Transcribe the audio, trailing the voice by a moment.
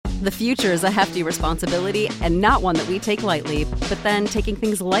The future is a hefty responsibility and not one that we take lightly, but then taking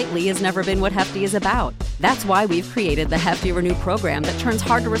things lightly has never been what Hefty is about. That's why we've created the Hefty Renew program that turns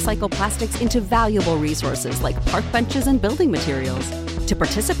hard-to-recycle plastics into valuable resources like park benches and building materials. To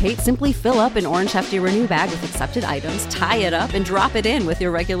participate, simply fill up an orange Hefty Renew bag with accepted items, tie it up, and drop it in with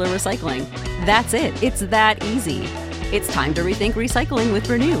your regular recycling. That's it. It's that easy. It's time to rethink recycling with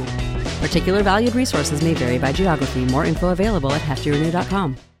Renew. Particular valued resources may vary by geography. More info available at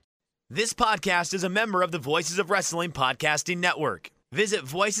heftyrenew.com. This podcast is a member of the Voices of Wrestling Podcasting Network. Visit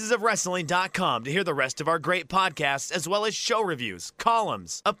voicesofwrestling.com to hear the rest of our great podcasts, as well as show reviews,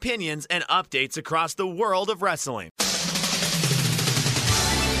 columns, opinions, and updates across the world of wrestling.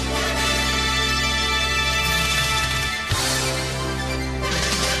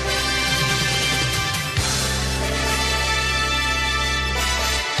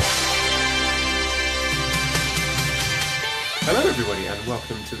 Hello everybody and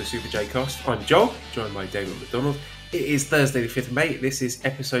welcome to the Super J Cast. I'm Joel, joined by Damon McDonald. It is Thursday the 5th of May. This is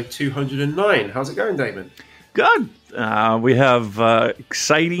episode 209. How's it going, Damon? Good. We have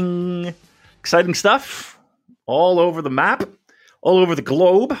exciting stuff all over the map, all over the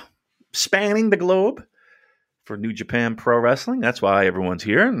globe, spanning the globe for New Japan Pro Wrestling. That's why everyone's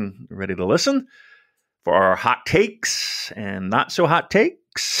here and ready to listen for our hot takes and not so hot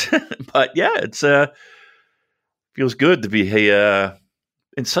takes. But yeah, it's feels good to be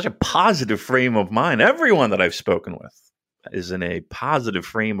in such a positive frame of mind. Everyone that I've spoken with is in a positive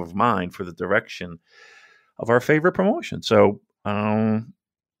frame of mind for the direction of our favorite promotion. So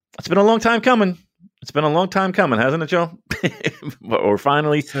it's been a long time coming. It's been a long time coming, hasn't it, Joe? But we're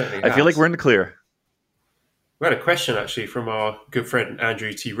finally, I feel like we're in the clear. We had a question actually from our good friend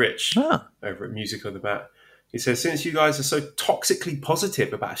Andrew T. Rich over at Music on the Mat. He says, since you guys are so toxically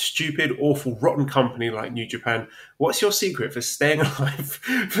positive about a stupid, awful, rotten company like New Japan, what's your secret for staying alive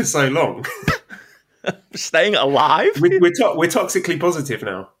for so long? Staying alive? We're toxically positive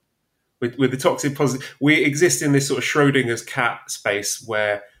now. With the toxic positive, we exist in this sort of Schrodinger's cat space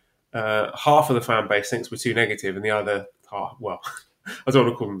where half of the fan base thinks we're too negative and the other half, well, I don't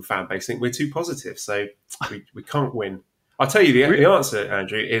want to call them the fan base, think we're too positive. So we can't win. I'll tell you the answer,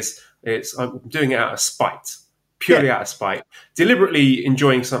 Andrew, is I'm doing it out of spite, purely out of spite, deliberately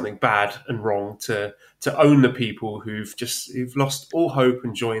enjoying something bad and wrong to own the people who've lost all hope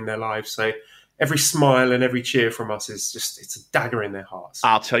and joy in their lives. So every smile and every cheer from us is it's a dagger in their hearts.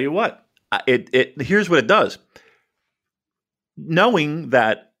 I'll tell you what, here's what it does. Knowing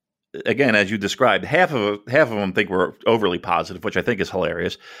that, again, as you described, half of them think we're overly positive, which I think is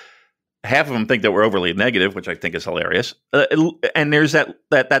hilarious. Half of them think that we're overly negative, which I think is hilarious. And there's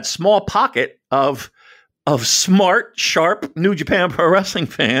that small pocket of smart, sharp New Japan Pro Wrestling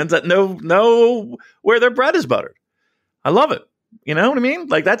fans that know where their bread is buttered. I love it. You know what I mean?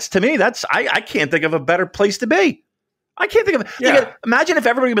 Like that's, to me, I can't think of a better place to be. I can't think of it. Yeah. Imagine if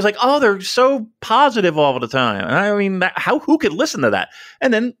everybody was like, "Oh, they're so positive all the time." And I mean, who could listen to that?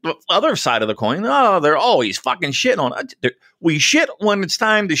 And then the other side of the coin, oh, they're always fucking shitting on it. We shit when it's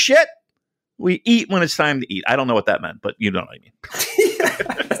time to shit. We eat when it's time to eat. I don't know what that meant, but you know what I mean.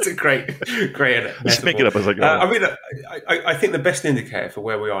 That's a great Just make it up as I go. I think the best indicator for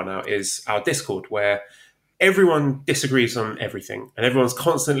where we are now is our Discord, where everyone disagrees on everything, and everyone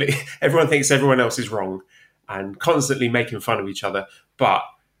thinks everyone else is wrong, and constantly making fun of each other. But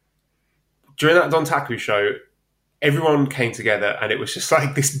during that Dontaku show, everyone came together, and it was just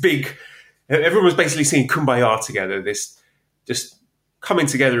like this big. Everyone was basically singing Kumbaya together. This just coming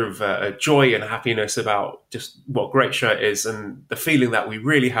together of joy and happiness about just what great show it is, and the feeling that we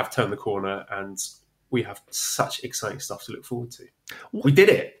really have turned the corner and we have such exciting stuff to look forward to. We did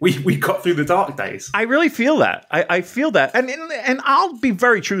it. We got through the dark days. I really feel that. I feel that. And I'll be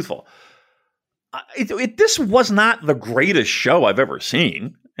very truthful. This was not the greatest show I've ever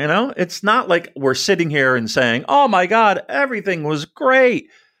seen. You know, it's not like we're sitting here and saying, "Oh my God, everything was great,"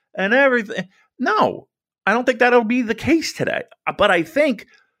 and everything. No. I don't think that'll be the case today. But I think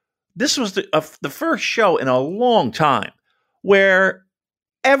this was the first show in a long time where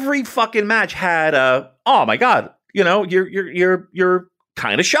every fucking match had oh my God, you know, you're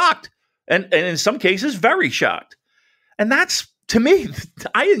kind of shocked. And in some cases, very shocked. And that's, to me,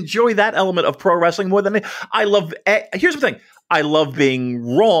 I enjoy that element of pro wrestling more than I love. Here's the thing. I love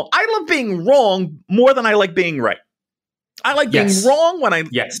being wrong. I love being wrong more than I like being right. I like being wrong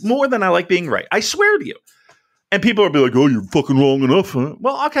more than I like being right. I swear to you. And people will be like, "Oh, you're fucking wrong enough." Huh?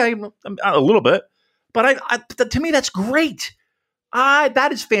 Well, okay, a little bit. But to me, that's great. That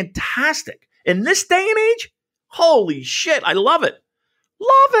is fantastic. In this day and age, holy shit, I love it.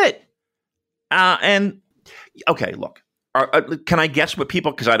 Love it. And, okay, look. Can I guess what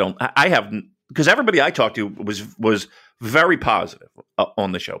people? Because I don't. I have because everybody I talked to was very positive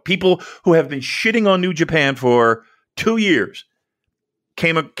on the show. People who have been shitting on New Japan for 2 years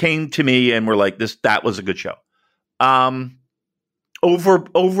came to me and were like, that was a good show. Over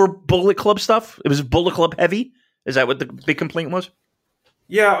Bullet Club stuff. It was Bullet Club heavy. Is that what the big complaint was?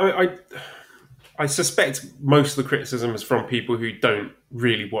 Yeah, I suspect most of the criticism is from people who don't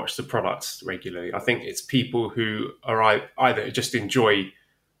really watch the products regularly. I think it's people who are either just enjoy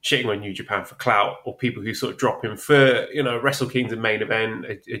shitting on New Japan for clout, or people who sort of drop in for, Wrestle Kingdom main event,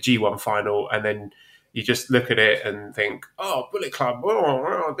 a G1 final, and then you just look at it and think, oh, Bullet Club,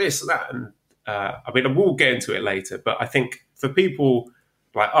 this and that. And we'll get into it later, but I think for people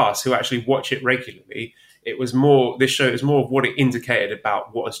like us who actually watch it regularly, this show is more of what it indicated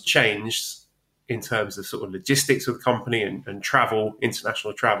about what has changed in terms of sort of logistics of the company and travel,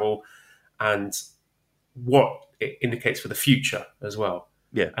 international travel, and what it indicates for the future as well.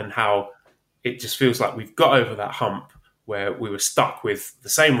 Yeah. And how it just feels like we've got over that hump where we were stuck with the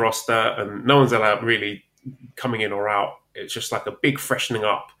same roster and no one's allowed really coming in or out. It's just like a big freshening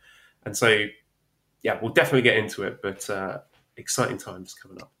up. And so, yeah, we'll definitely get into it, but exciting times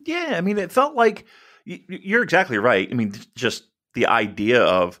coming up. Yeah, I mean, it felt like you're exactly right. I mean, just the idea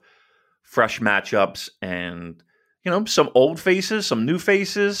of fresh matchups and, some old faces, some new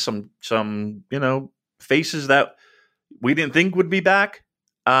faces, some faces that we didn't think would be back.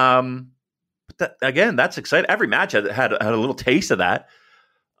 But that's exciting. Every match had a little taste of that.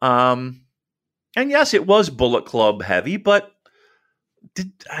 And yes, it was Bullet Club heavy, but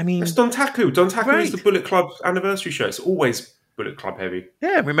it's Dontaku. Dontaku right. is the Bullet Club anniversary show. It's always Bullet Club heavy.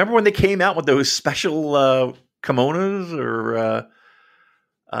 Yeah, remember when they came out with those special kimonos or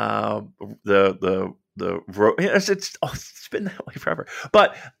it's been that way forever.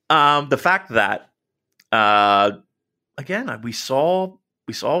 But the fact that again we saw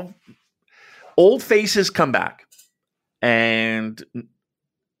old faces come back, and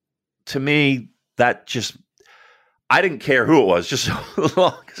to me that just, I didn't care who it was, just so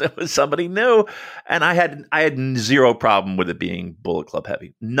long as it was somebody new, and I had zero problem with it being Bullet Club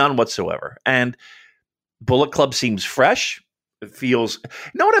heavy, none whatsoever. And Bullet Club seems fresh. It feels,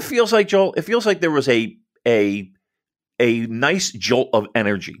 what it feels like, Joel? It feels like there was a nice jolt of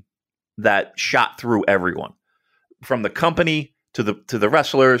energy that shot through everyone, from the company to the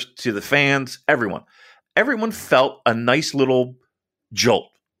wrestlers to the fans. Everyone felt a nice little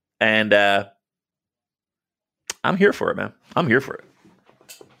jolt, and I'm here for it, man. I'm here for it.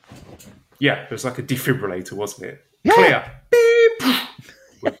 Yeah, it was like a defibrillator, wasn't it? Yeah. Clear. Beep.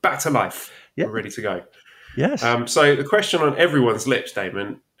 We're back to life. Yeah. We're ready to go. Yes. So the question on everyone's lips,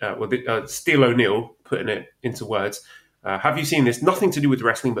 Damon, Steel O'Neill putting it into words. Have you seen this? Nothing to do with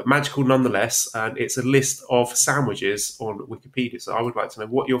wrestling, but magical nonetheless. And it's a list of sandwiches on Wikipedia. So I would like to know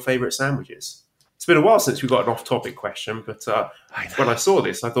what your favourite sandwich is. It's been a while since we got an off-topic question, but when I saw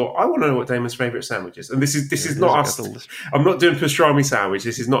this, I thought, I want to know what Damon's favourite sandwich is. And this is not us. I'm not doing pastrami sandwich.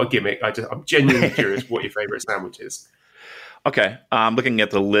 This is not a gimmick. I'm genuinely curious what your favourite sandwich is. Okay, I'm looking at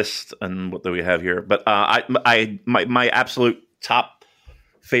the list and what do we have here. But my absolute top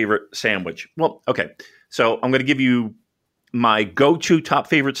favorite sandwich. Well, okay, so I'm going to give you my go-to top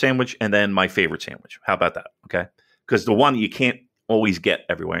favorite sandwich and then my favorite sandwich. How about that? Okay, because the one you can't always get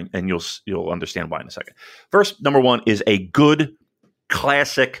everywhere, and you'll understand why in a second. First, number one is a good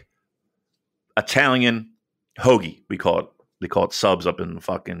classic Italian hoagie. We call it subs up in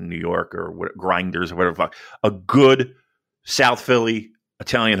fucking New York, or grinders or whatever. Fuck, a good South Philly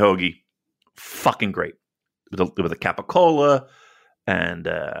Italian hoagie, fucking great with a capicola, and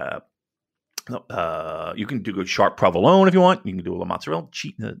you can do a sharp provolone if you want. You can do a mozzarella,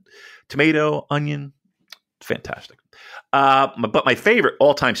 tomato, onion. Fantastic. But my favorite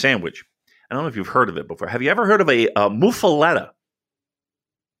all-time sandwich, I don't know if you've heard of it before. Have you ever heard of a muffaletta?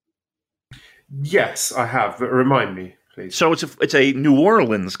 Yes, I have. But remind me, please. So it's a New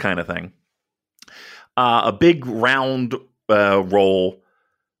Orleans kind of thing. A big round roll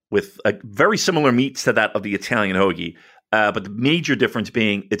with very similar meats to that of the Italian hoagie. But the major difference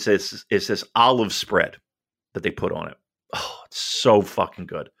being it's this olive spread that they put on it. Oh, it's so fucking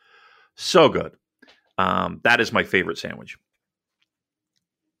good. So good. That is my favorite sandwich.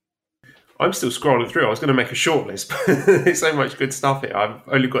 I'm still scrolling through. I was going to make a short list, but there's so much good stuff here. I've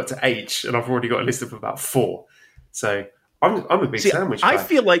only got to H, and I've already got a list of about 4. So I'm a big sandwich guy. I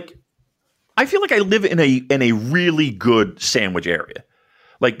feel like I live in a really good sandwich area,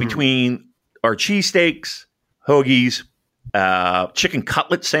 like between our cheesesteaks, hoagies, chicken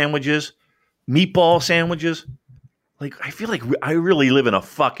cutlet sandwiches, meatball sandwiches. Like, I feel like I really live in a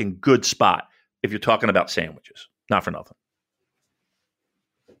fucking good spot if you're talking about sandwiches. Not for nothing.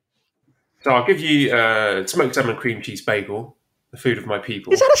 So I'll give you smoked salmon cream cheese bagel, the food of my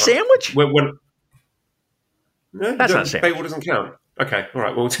people. Is that a sandwich? No, that's not a sandwich. Bagel doesn't count. Okay, all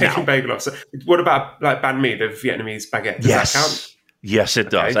right. Well, we're taking bagel off. So what about like banh mi, the Vietnamese baguette? Does that count? Yes, it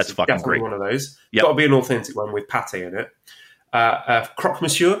does. That's fucking definitely great. One of those. Yep. Got to be an authentic one with pate in it. Croque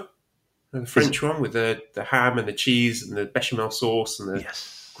monsieur, the French one with the ham and the cheese and the bechamel sauce and the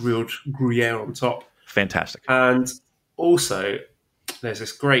grilled Gruyere on top. Fantastic. And also, there's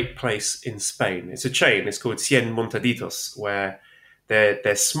this great place in Spain. It's a chain. It's called Cien Montaditos, where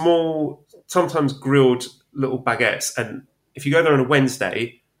they're small, sometimes grilled little baguettes. And if you go there on a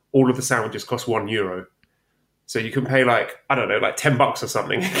Wednesday, all of the sandwiches cost €1. So you can pay like $10 or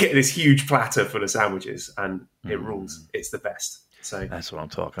something and get this huge platter full of sandwiches, and it rules. It's the best. So that's what I'm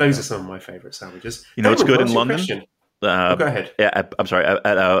talking about. Those are some of my favourite sandwiches. You know what's good in London? Go ahead. I'm sorry.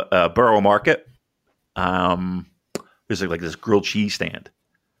 At Borough Market, there's like this grilled cheese stand.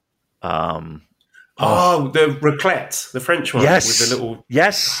 The raclette, the French one with the little.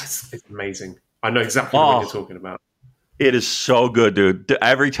 Yes, it's amazing. I know exactly what you're talking about. It is so good, dude.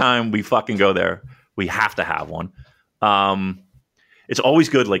 Every time we fucking go there, we have to have one. It's always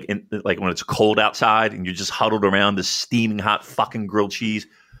good, like when it's cold outside and you're just huddled around this steaming hot fucking grilled cheese.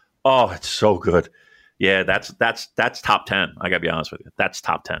 Oh, it's so good. Yeah, that's top 10. I gotta be honest with you. That's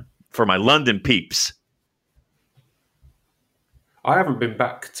top 10 for my London peeps. I haven't been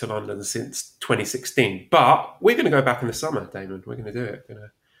back to London since 2016, but we're going to go back in the summer, Damon. We're going to do it. We're going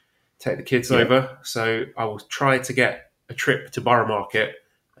to take the kids over. So I will try to get a trip to Borough Market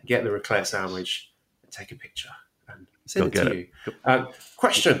and get the raclette sandwich and take a picture and send it to you.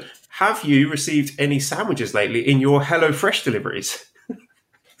 Question: have you received any sandwiches lately in your HelloFresh deliveries?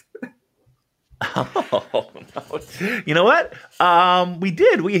 Oh, no. You know what? We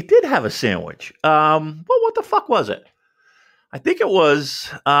did. We did have a sandwich. Well, what the fuck was it? I think it was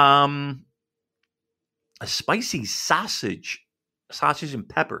a spicy sausage and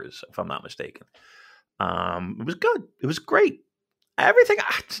peppers, if I'm not mistaken. It was good. It was great. Everything.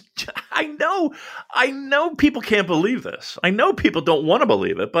 I know people can't believe this. I know people don't want to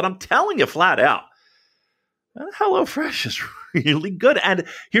believe it, but I'm telling you flat out, HelloFresh is really good. And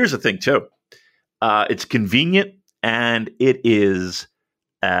here's the thing, too. It's convenient, and it is.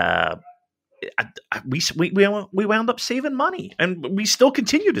 We wound up saving money, and we still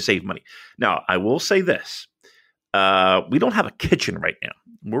continue to save money. Now, I will say this: we don't have a kitchen right now.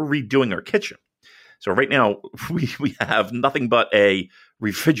 We're redoing our kitchen, so right now we have nothing but a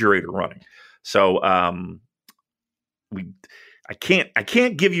refrigerator running. So I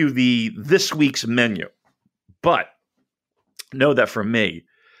can't give you this week's menu, but know that for me,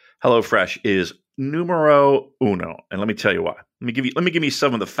 HelloFresh is numero uno, and let me tell you why. Let me give you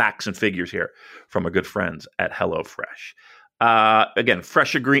some of the facts and figures here from our good friends at HelloFresh. Again,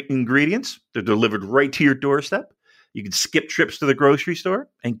 fresh ingredients. They're delivered right to your doorstep. You can skip trips to the grocery store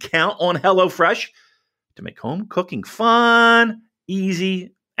and count on HelloFresh to make home cooking fun,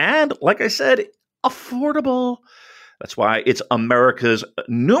 easy, and, like I said, affordable. That's why it's America's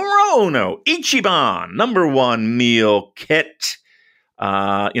numero uno Ichiban #1 meal kit.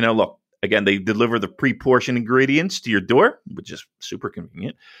 Look. Again, they deliver the pre-portioned ingredients to your door, which is super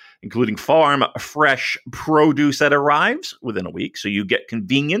convenient, including farm fresh produce that arrives within a week. So you get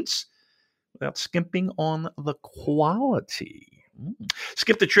convenience without skimping on the quality.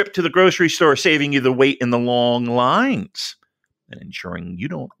 Skip the trip to the grocery store, saving you the wait in the long lines and ensuring you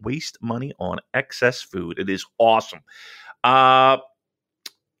don't waste money on excess food. It is awesome.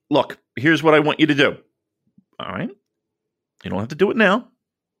 Look, here's what I want you to do. All right? You don't have to do it now.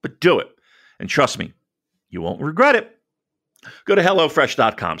 But do it. And trust me, you won't regret it. Go to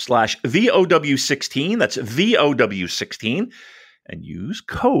HelloFresh.com/VOW16. That's VOW16. And use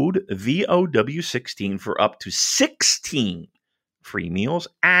code VOW16 for up to 16 free meals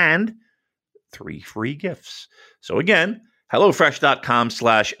and 3 free gifts. So again,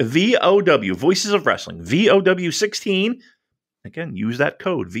 HelloFresh.com/VOW, Voices of Wrestling, VOW16. Again, use that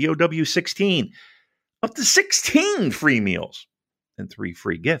code VOW16. Up to 16 free meals and 3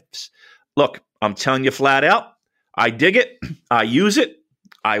 free gifts. Look, I'm telling you flat out, I dig it. I use it.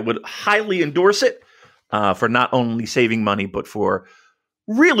 I would highly endorse it for not only saving money, but for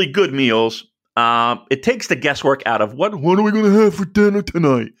really good meals. It takes the guesswork out of what are we going to have for dinner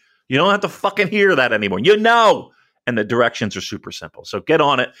tonight? You don't have to fucking hear that anymore. You know. And the directions are super simple. So get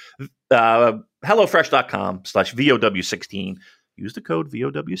on it. HelloFresh.com/VOW16. Use the code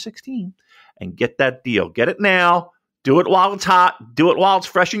VOW16 and get that deal. Get it now. Do it while it's hot. Do it while it's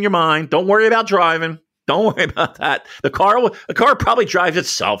fresh in your mind. Don't worry about driving. Don't worry about that. The car probably drives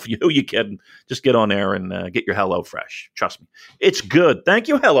itself. Who you kidding? Just get on there and get your HelloFresh. Trust me. It's good. Thank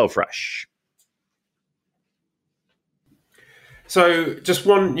you, HelloFresh. So, just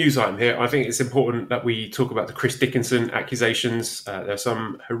one news item here. I think it's important that we talk about the Chris Dickinson accusations. There are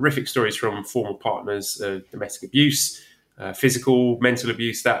some horrific stories from former partners of domestic abuse, physical, mental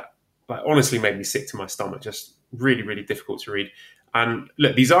abuse that honestly made me sick to my stomach. Just really, really difficult to read. And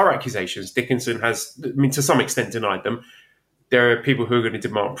look, these are accusations. Dickinson has, to some extent, denied them. There are people who are going to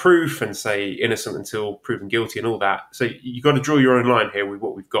demand proof and say innocent until proven guilty and all that. So you've got to draw your own line here with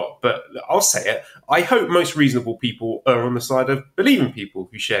what we've got. But I'll say it. I hope most reasonable people are on the side of believing people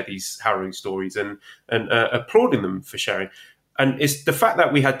who share these harrowing stories and applauding them for sharing. And it's the fact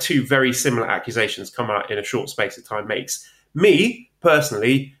that we had two very similar accusations come out in a short space of time makes me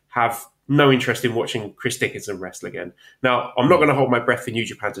personally have no interest in watching Chris Dickinson wrestle again. Now, I'm not going to hold my breath for New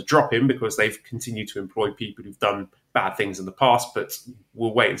Japan to drop him because they've continued to employ people who've done bad things in the past, but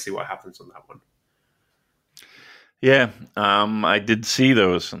we'll wait and see what happens on that one. Yeah, I did see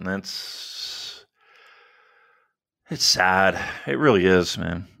those, and it's sad. It really is,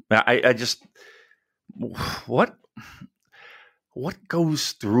 man. I just, what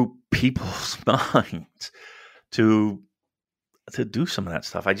goes through people's minds to do some of that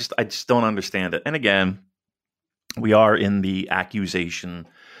stuff? I just don't understand it. And again, we are in the accusation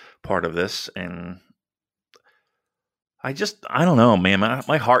part of this, and I don't know, man.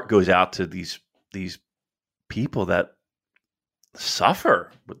 My heart goes out to these people that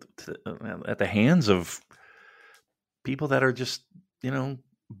suffer at the hands of people that are just,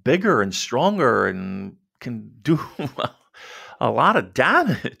 bigger and stronger and can do a lot of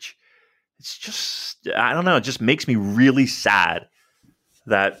damage. It's just, I don't know, it just makes me really sad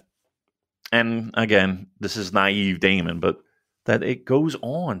that, and again, this is naive Damon, but that it goes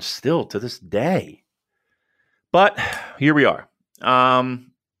on still to this day. But here we are. I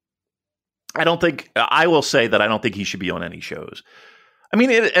will say that I don't think he should be on any shows. I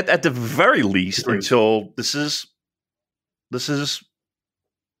mean, at the very least, until this is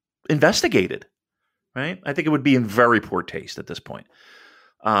investigated, right? I think it would be in very poor taste at this point.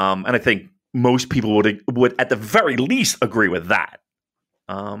 And I think most people would at the very least agree with that.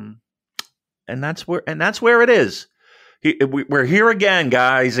 And that's where it is. We're here again,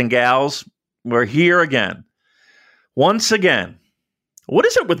 guys and gals. We're here again. Once again. What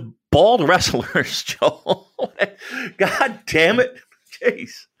is it with bald wrestlers, Joel? God damn it.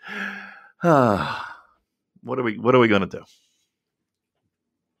 Jeez. What are we going to do?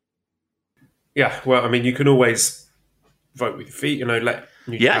 Yeah, well, I mean, you can always vote with your feet, let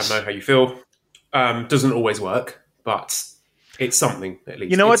New Japan know how you feel. Doesn't always work, but it's something at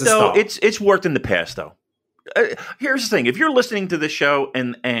least. You know what, though? It's worked in the past, though. Here's the thing. If you're listening to this show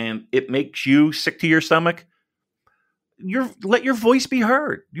and it makes you sick to your stomach, let your voice be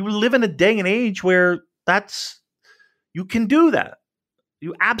heard. You live in a day and age where you can do that.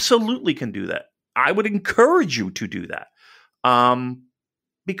 You absolutely can do that. I would encourage you to do that.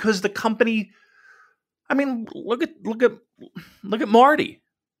 Because the company, I mean, look at Marty,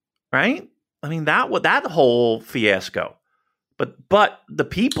 right? I mean, that whole fiasco. But the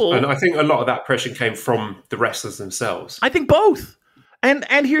people, and I think a lot of that pressure came from the wrestlers themselves. I think both.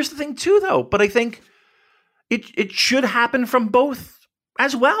 And here's the thing too, though. But I think it should happen from both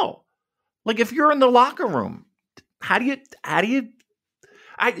as well. Like if you're in the locker room,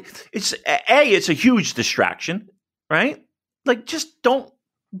 it's a huge distraction, right? Like just don't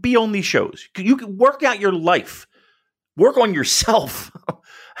be on these shows. You can work out your life, work on yourself,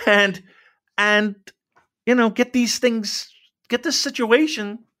 and get these things, get this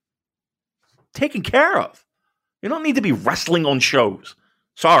situation taken care of. You don't need to be wrestling on shows.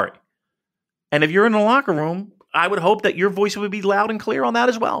 Sorry. And if you're in the locker room, I would hope that your voice would be loud and clear on that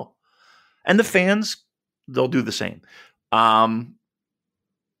as well. And the fans, they'll do the same.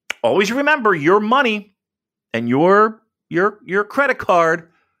 Always remember your money and your credit card.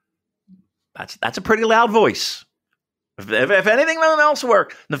 That's a pretty loud voice. If anything else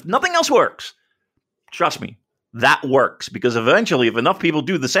works, if nothing else works, trust me, that works because eventually, if enough people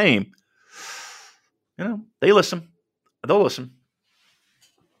do the same, they listen. They'll listen.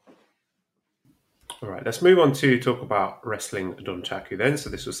 All right, let's move on to talk about Wrestling Donchaku then.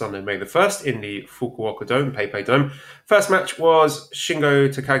 So this was Sunday, May the 1st in the Fukuoka Dome, PayPay Dome. First match was Shingo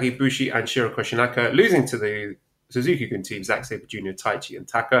Takagi, Bushi, and Shiro Koshinaka losing to the Suzuki-gun team, Zack Sabre Jr., Taichi, and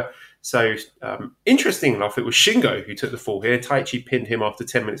Taka. So, interesting enough, it was Shingo who took the fall here. Taichi pinned him after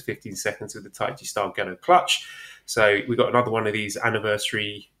 10 minutes, 15 seconds with the Taichi-style Geno clutch. So, we got another one of these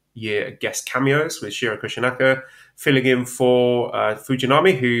anniversary year guest cameos with Shiro Koshinaka filling in for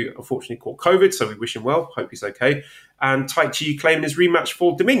Fujinami, who unfortunately caught COVID, so we wish him well. Hope he's okay. and Taichi claiming his rematch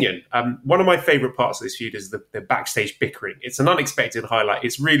for Dominion. One of my favourite parts of this feud is the backstage bickering. It's an unexpected highlight.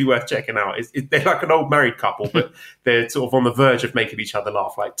 It's really worth checking out. They're like an old married couple, but they're sort of on the verge of making each other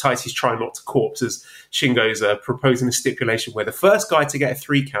laugh. Like Taichi's trying not to corpse as Shingo's proposing a stipulation where the first guy to get a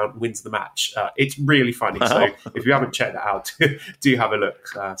 3 count wins the match. It's really funny. So if you haven't checked that out, do have a look.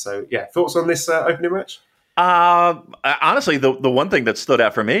 So yeah, thoughts on this opening match? Honestly, the one thing that stood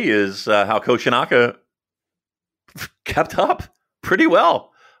out for me is how Koshinaka kept up pretty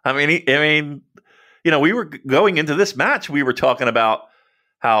well. I mean, we were going into this match, we were talking about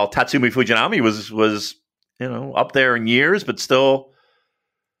how Tatsumi Fujinami was up there in years, but still,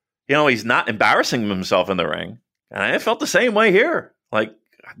 he's not embarrassing himself in the ring. And I felt the same way here. Like,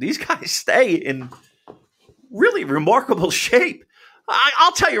 these guys stay in really remarkable shape.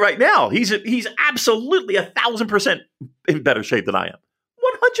 I'll tell you right now, he's absolutely 1,000% in better shape than I am.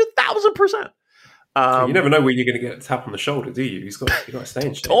 100,000%. You never know when you're going to get a tap on the shoulder, do you? You've got to stay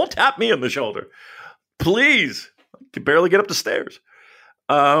in shape. Don't tap me on the shoulder, please. I can barely get up the stairs.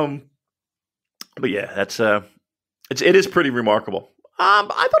 But yeah, it is pretty remarkable. I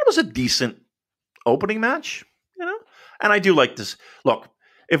thought it was a decent opening match, and I do like this. Look,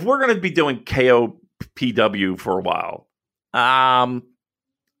 if we're going to be doing KOPW for a while I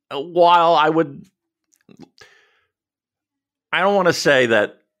don't want to say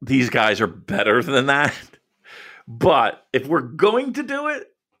that these guys are better than that, but if we're going to do it,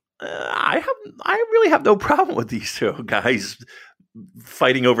 I really have no problem with these two guys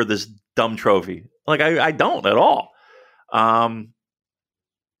fighting over this dumb trophy. Like, I don't at all.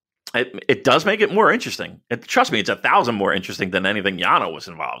 It does make it more interesting. Trust me, it's 1,000 more interesting than anything Yano was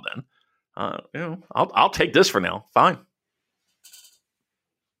involved in. I'll take this for now. Fine.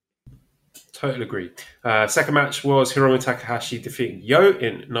 Totally agree. Second match was Hiromu Takahashi defeating Yo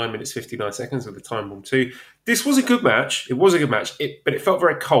in 9 minutes 59 seconds with a time bomb 2. This was a good match. It was a good match, but it felt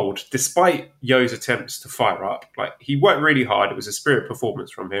very cold, despite Yo's attempts to fire up. Like, he worked really hard. It was a spirit performance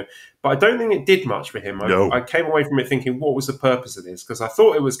from him, but I don't think it did much for him. No. I came away from it thinking, what was the purpose of this? Because I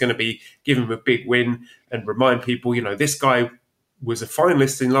thought it was going to be give him a big win and remind people, this guy was a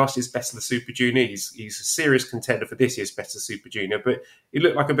finalist in last year's Best of the Super Junior. He's a serious contender for this year's Best of the Super Junior, but he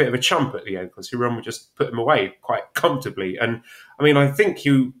looked like a bit of a chump at the end because Hiromu just put him away quite comfortably. And I think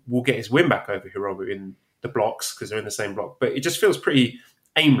he will get his win back over Hiromu in the blocks because they're in the same block, but it just feels pretty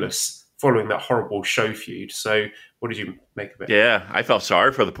aimless following that horrible show feud. So what did you make of it? Yeah, I felt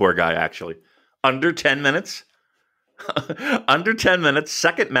sorry for the poor guy, actually. Under 10 minutes. Under 10 minutes,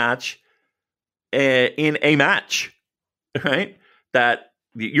 second match in a match, right? That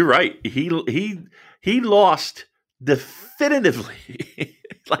you're right. He lost definitively.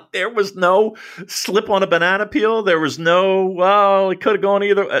 Like, there was no slip on a banana peel. There was no, it could have gone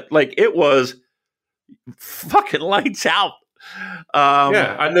either. Like, it was fucking lights out.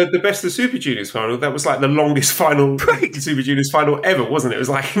 And the Best of Super Juniors final, that was like the longest final Super Juniors final ever, wasn't it? It was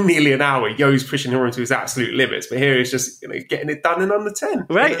like nearly an hour. Yo's pushing him to his absolute limits, but here he's just getting it done in under 10.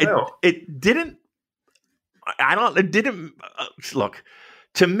 Right. It didn't. Look,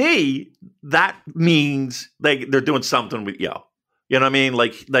 to me, that means they're doing something with Yo. You know what I mean?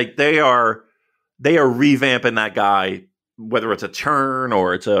 Like they are revamping that guy, whether it's a turn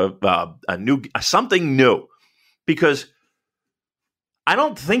or it's a new something new, because I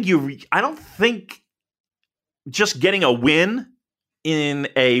don't think just getting a win in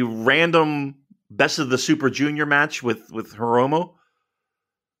a random Best of the Super Junior match with Hiromu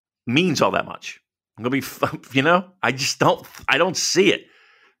means all that much. I'm gonna be, I don't see it.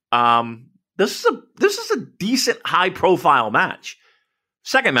 This is a decent high profile match.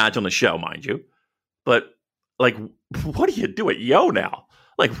 Second match on the show, mind you. But like, what do you do at Yo now?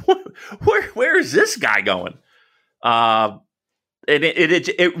 Like, where is this guy going? And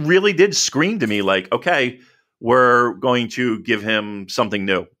it really did scream to me like, okay, we're going to give him something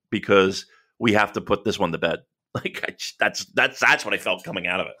new because we have to put this one to bed. Like, that's what I felt coming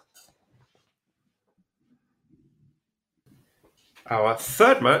out of it. Our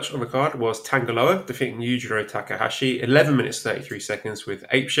third match on the card was Tanga Loa defeating Yujiro Takahashi, 11 minutes 33 seconds with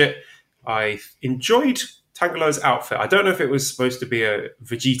Apeshit. I enjoyed Tanga Loa's outfit. I don't know if it was supposed to be a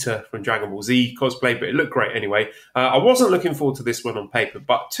Vegeta from Dragon Ball Z cosplay, but it looked great anyway. I wasn't looking forward to this one on paper,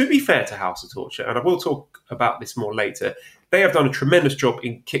 but to be fair to House of Torture, and I will talk about this more later, they have done a tremendous job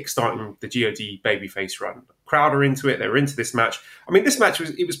in kickstarting the GOD babyface run. Crowd are into it. They were into this match. I mean, this match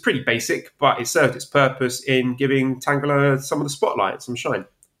was pretty basic, but it served its purpose in giving Tanga Loa some of the spotlight, some shine.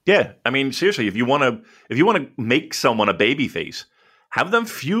 Yeah, I mean, seriously, if you want to make someone a babyface, have them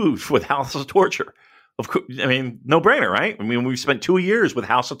feud with House of Torture. Of course, I mean, no brainer, right? I mean, we've spent 2 years with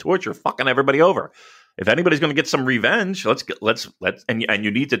House of Torture fucking everybody over. If anybody's going to get some revenge, let's and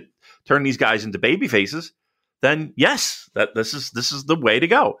you need to turn these guys into baby faces, then yes, this is the way to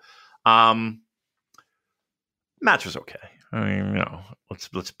go. Match was okay. I mean,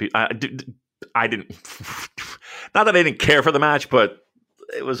 let's be. I didn't. Not that I didn't care for the match, but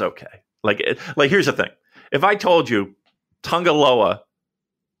it was okay. Like here's the thing: if I told you Tonga Loa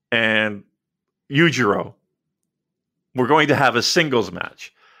and Yujiro were going to have a singles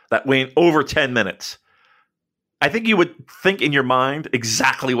match that went over 10 minutes, I think you would think in your mind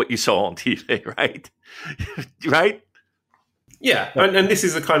exactly what you saw on TV, right? Right? Yeah, and this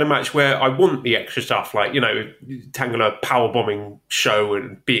is the kind of match where I want the extra stuff, like, Tangaloa powerbombing Show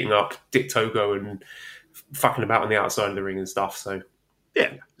and beating up Dick Togo and fucking about on the outside of the ring and stuff. So,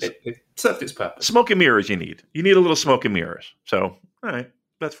 yeah, it served its purpose. Smoke and mirrors you need. You need a little smoke and mirrors. So, all right,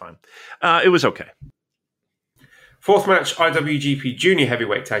 that's fine. It was okay. Fourth match, IWGP Junior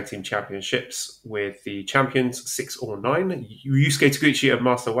Heavyweight Tag Team Championships with the champions 6 or 9. Yusuke Taguchi and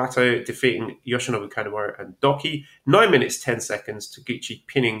Master Wato defeating Yoshinobu Kanemaru and Doki. 9 minutes, 10 seconds. Taguchi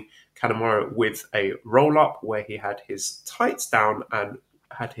pinning Kanemaru with a roll-up where he had his tights down and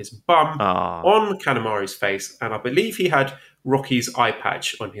had his bum on Kanemaru's face. And I believe he had Rocky's eye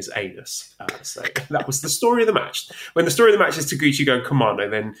patch on his anus. So that was the story of the match. When the story of the match is Taguchi going commando,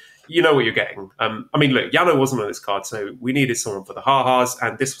 then you know what you're getting. I mean, look, Yano wasn't on this card, so we needed someone for the Ha-Has,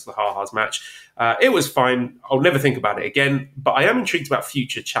 and this was the Ha-Has match. It was fine. I'll never think about it again, but I am intrigued about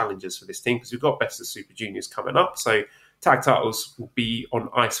future challenges for this team because we've got Best of Super Juniors coming up, so tag titles will be on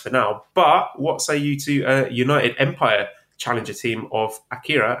ice for now. But what say you to United Empire challenger team of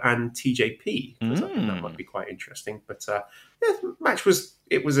Akira and TJP? Because I think that might be quite interesting. But the match was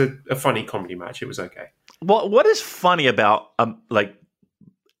a funny comedy match. It was okay. Well, what is funny about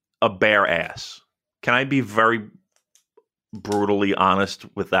a bare ass? Can I be very brutally honest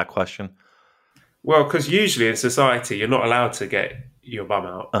with that question? Well, because usually in society you're not allowed to get your bum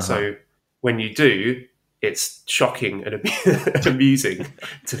out. Uh-huh. So when you do, it's shocking and amusing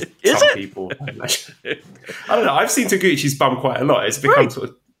to some people. I don't know. I've seen Taguchi's bum quite a lot. It's become sort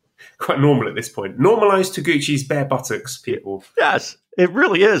of quite normal at this point. Normalize Taguchi's bare buttocks, people. Yes, it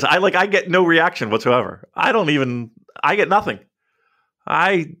really is. I get no reaction whatsoever. I get nothing.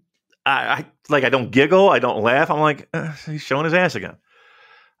 I don't giggle. I don't laugh. I'm like, he's showing his ass again.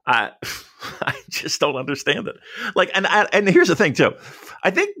 I just don't understand it. And here's the thing too. I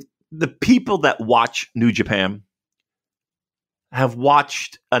think the people that watch New Japan have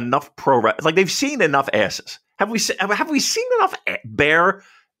watched enough they've seen enough asses. Have we seen enough bare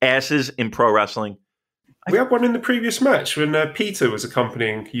asses in pro wrestling? We had one in the previous match when Peter was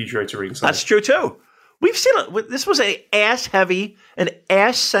accompanying Yujiro to ringside. That's true too. We've seen it. This was an ass-heavy, an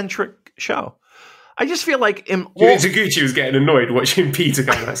ass-centric show. I just feel like Taguchi was getting annoyed watching Peter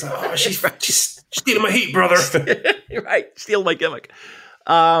go. Like, oh, she's stealing my heat, brother. Right, stealing my gimmick.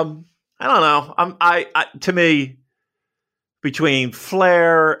 I don't know. To me, between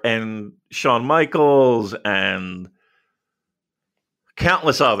Flair and Shawn Michaels and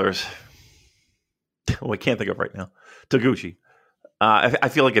countless others, I can't think of right now, Taguchi. I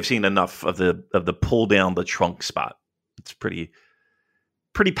feel like I've seen enough of the pull down the trunk spot. It's pretty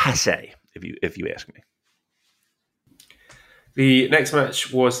passé, if you ask me. The next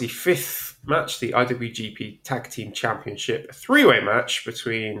match was the fifth match, the IWGP Tag Team Championship 3-way match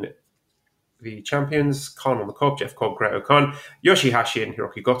between the champions, Khan on the Cobb, Jeff Cobb, Great-O-Khan, Yoshihashi and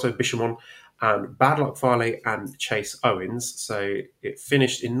Hiroki Goto, Bishamon, and Bad Luck Fale and Chase Owens. So it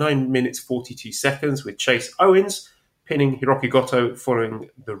finished in 9 minutes 42 seconds with Chase Owens pinning Hiroki Goto following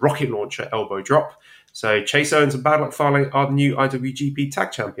the rocket launcher elbow drop. So Chase Owens and Bad Luck Fale are the new IWGP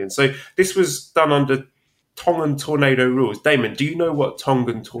Tag Champions. So this was done under Tongan Tornado rules. Damon, do you know what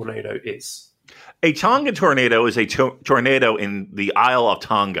Tongan Tornado is? A Tongan Tornado is a tornado in the Isle of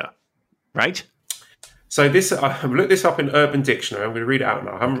Tonga, right? So I've looked this up in Urban Dictionary. I'm going to read it out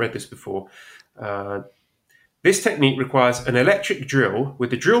now. I haven't read this before. This technique requires an electric drill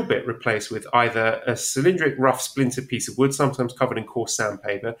with the drill bit replaced with either a cylindric rough splintered piece of wood, sometimes covered in coarse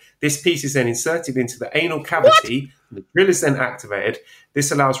sandpaper. This piece is then inserted into the anal cavity. And the drill is then activated.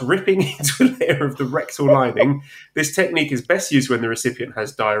 This allows ripping into a layer of the rectal lining. This technique is best used when the recipient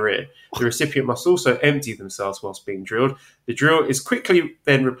has diarrhea. The recipient must also empty themselves whilst being drilled. The drill is quickly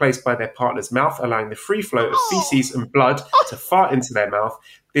then replaced by their partner's mouth, allowing the free flow of feces and blood to fart into their mouth.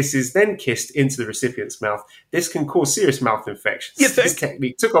 This is then kissed into the recipient's mouth. This can cause serious mouth infections. This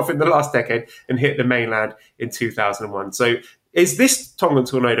technique took off in the last decade and hit the mainland in 2001. So is this Tongan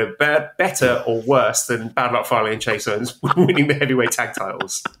Tornado better or worse than Bad Luck Fale and Chase Owens winning the heavyweight tag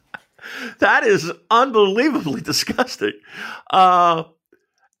titles? That is unbelievably disgusting.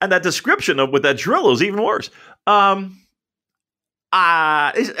 And that description of with that drill is even worse.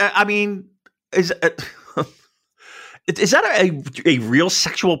 Is that a real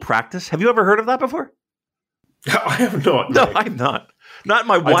sexual practice? Have you ever heard of that before? I have not. No, I'm not. Not in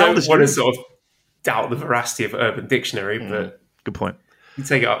my wildest I don't want to dreams. sort of doubt the veracity of Urban Dictionary, but Good point. you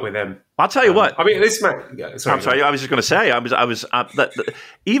take it up with them. I'll tell you what. I mean, this man. Sorry, I'm sorry. I was just going to say,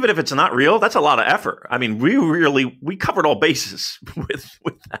 even if it's not real, that's a lot of effort. I mean, we covered all bases with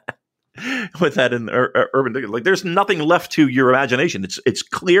that in Urban Dictionary. Like, there's nothing left to your imagination. It's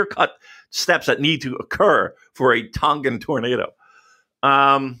clear cut steps that need to occur for a Tongan tornado.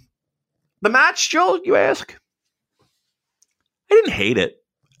 The match, Joel, you ask? I didn't hate it.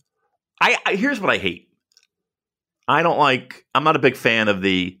 Here's what I hate. I'm not a big fan of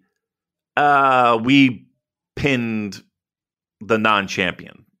the we pinned the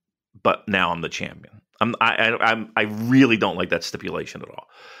non-champion, but now I'm the champion. I really don't like that stipulation at all.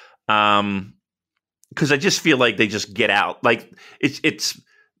 Because I just feel like they just get out. Like it's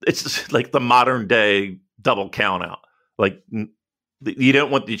like the modern day double count out. Like you don't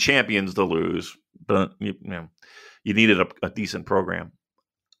want the champions to lose, but you needed a decent program.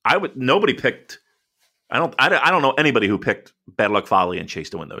 Nobody picked. I don't know anybody who picked Bad Luck Fale and Chase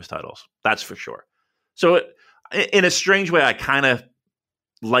to win those titles. That's for sure. So in a strange way, I kind of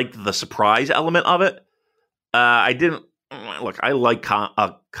liked the surprise element of it. I didn't look. I like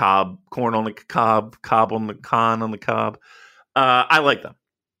Cobb, corn on the cob, cob on the con on the cob. I like them.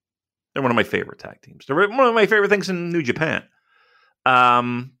 They're one of my favorite tag teams. They're one of my favorite things in New Japan.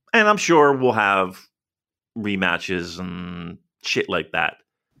 And I'm sure we'll have rematches and shit like that.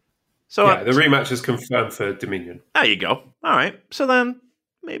 So yeah, the rematch is confirmed for Dominion. There you go. All right. So then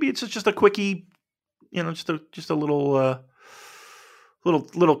maybe it's just a quickie, just a little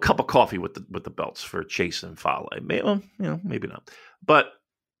little cup of coffee with the belts for Chase and Fale. Maybe not. But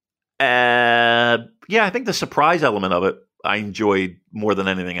I think the surprise element of it I enjoyed more than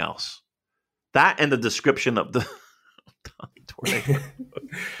anything else. That and the description of the tornado.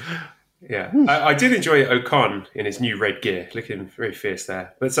 Yeah, I did enjoy Ocon in his new red gear, looking very fierce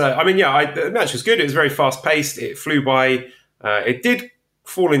there. But the match was good. It was very fast paced. It flew by. It did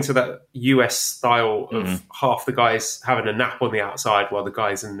fall into that US style of half the guys having a nap on the outside while the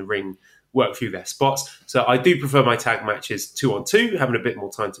guys in the ring work through their spots. So I do prefer my tag matches 2-on-2, having a bit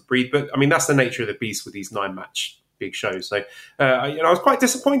more time to breathe. But I mean, that's the nature of the beast with these 9-match big shows. So I was quite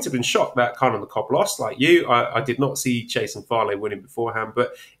disappointed and shocked that Khan on the Cobb lost. Like you, I did not see Chase and Fale winning beforehand,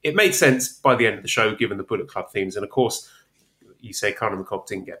 but it made sense by the end of the show given the Bullet Club themes. And of course, you say Khan and the Cobb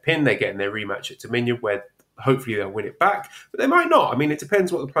didn't get pinned. They get in their rematch at Dominion where hopefully they'll win it back, but they might not. I mean, it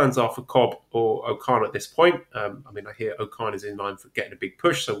depends what the plans are for Cobb or O'Khan at this point. I hear O'Khan is in line for getting a big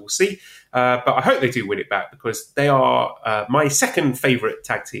push, so we'll see. But I hope they do win it back because they are my second favourite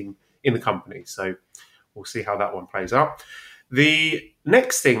tag team in the company. So we'll see how that one plays out. The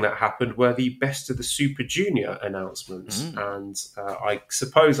next thing that happened were the Best of the Super Junior announcements. And I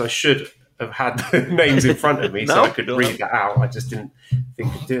suppose I should have had the names in front of me so I could read that out. I just didn't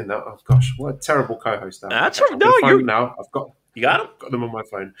think of doing that. Oh, gosh, what a terrible co-host. That's right. No, you now. I've got them on my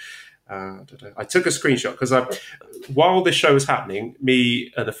phone. I took a screenshot because while this show was happening,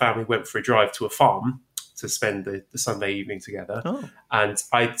 me and the family went for a drive to a farm to spend the Sunday evening together. Oh. And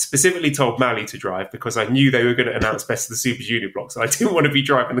I specifically told Mally to drive because I knew they were going to announce Best of the Super Junior block. So I didn't want to be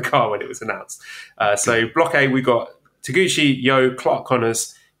driving the car when it was announced. So block A, we got Taguchi, Yo, Clark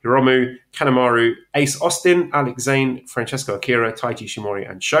Connors, Hiromu, Kanemaru, Ace Austin, Alex Zane, Francesco Akira, Taiji Shimori,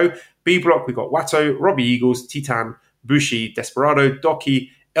 and Sho. B block, we got Watto, Robbie Eagles, Titan, Bushi, Desperado, Doki,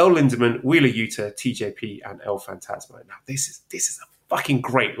 El Lindemann, Wheeler Yuta, TJP, and El Fantasma. Now, this is a fucking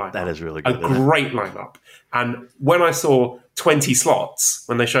great lineup. That is really good. A great lineup. And when I saw 20 slots,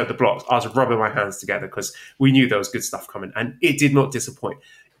 when they showed the blocks, I was rubbing my hands together because we knew there was good stuff coming. And it did not disappoint.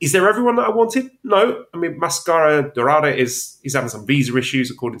 Is there everyone that I wanted? No. I mean, Mascara Dorada he's having some visa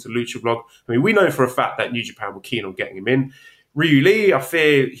issues, according to Lucha Blog. I mean, we know for a fact that New Japan were keen on getting him in. Ryu Lee, I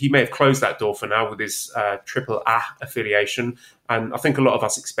fear he may have closed that door for now with his Triple A affiliation. And I think a lot of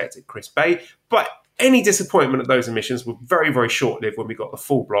us expected Chris Bay. But any disappointment at those emissions were very, very short-lived when we got the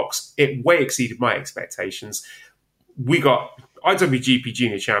full blocks. It way exceeded my expectations. We got IWGP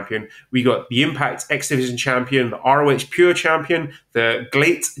Junior Champion. We got the Impact X Division Champion, the ROH Pure Champion, the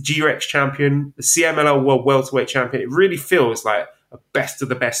GLEAT G-Rex Champion, the CMLL World Welterweight Champion. It really feels like a best of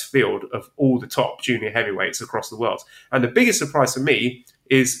the best field of all the top junior heavyweights across the world. And the biggest surprise for me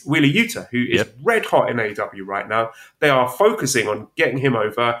is Wheeler Yuta, who is red hot in AEW right now. They are focusing on getting him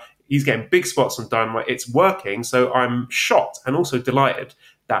over. He's getting big spots on Dynamite. It's working. So I'm shocked and also delighted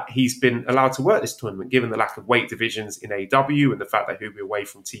that he's been allowed to work this tournament, given the lack of weight divisions in AEW and the fact that he'll be away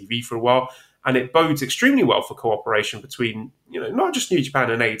from TV for a while. And it bodes extremely well for cooperation between, not just New Japan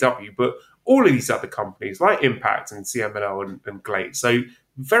and AEW, but all of these other companies like Impact and CMLL and GLEAT. So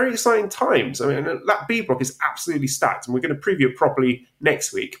very exciting times. I mean, that B block is absolutely stacked, and we're going to preview it properly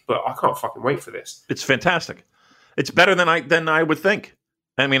next week, but I can't fucking wait for this. It's fantastic. It's better than I would think.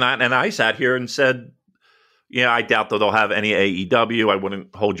 I mean, I sat here and said, I doubt that they'll have any AEW. I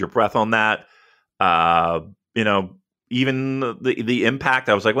wouldn't hold your breath on that. Even the Impact,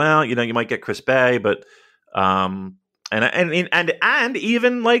 I was like, well, you might get Chris Bay, but and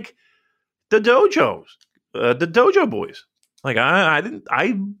even like the dojos, the dojo boys. Like I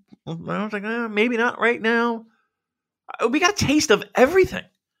was like, maybe not right now. We got a taste of everything.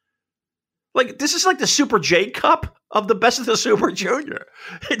 Like, this is like the Super J Cup of the Best of the Super Junior.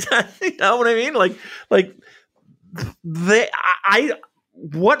 You know what I mean? Like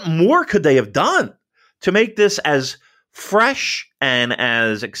what more could they have done to make this as fresh and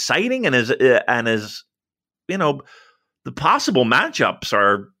as exciting and as the possible matchups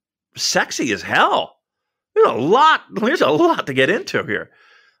are sexy as hell. There's a lot to get into here.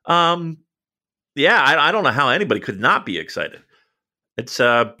 I don't know how anybody could not be excited. It's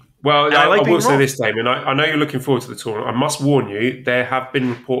well, I will say this, Damon. I know you're looking forward to the tournament. I must warn you, there have been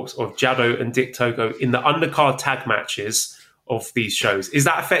reports of Jado and Dick Togo in the undercard tag matches of these shows. Is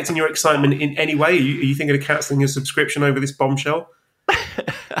that affecting your excitement in any way? Are you thinking of cancelling your subscription over this bombshell?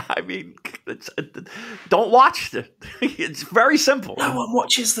 I mean, don't watch it. It's very simple. No one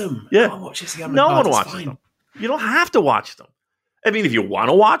watches them. Yeah. No one watches the undercard. No one watches them. You don't have to watch them. I mean, if you want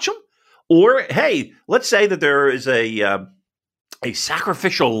to watch them, or hey, let's say that there is a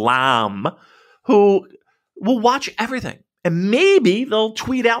sacrificial lamb who will watch everything, and maybe they'll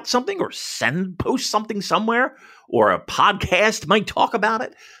tweet out something or post something somewhere, or a podcast might talk about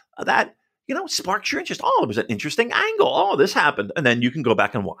it that sparks your interest. Oh, it was an interesting angle. Oh, this happened, and then you can go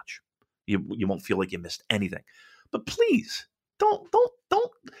back and watch. You won't feel like you missed anything. But please don't.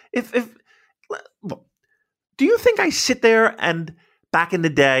 Do you think I sit there and back in the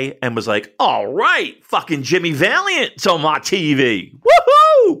day and was like, all right, fucking Jimmy Valiant's on my TV.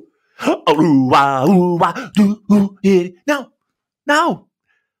 Woohoo! No,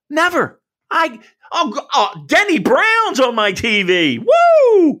 never. Denny Brown's on my TV.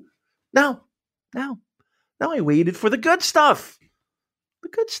 Woo! No. I waited for the good stuff. The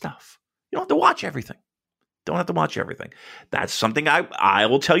good stuff. You don't have to watch everything. That's something I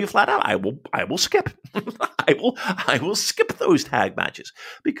will tell you flat out. I will skip. I will skip those tag matches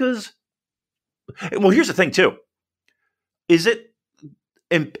because, well, here's the thing too. Is it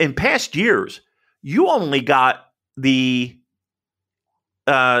in past years you only got the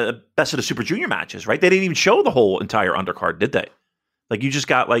Best of the Super Junior matches, right? They didn't even show the whole entire undercard, did they? Like, you just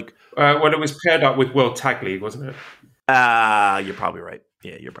got like when it was paired up with World Tag League, wasn't it? You're probably right.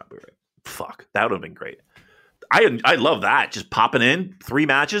 Yeah, you're probably right. Fuck, that would have been great. I love that. Just popping in 3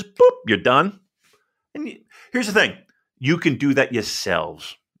 matches, boop, you're done. And here's the thing: you can do that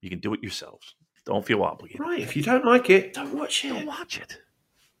yourselves. You can do it yourselves. Don't feel obligated. Right. If you don't like it, don't watch it. Don't watch it.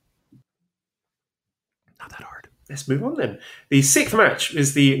 Not that hard. Let's move on then. The 6th match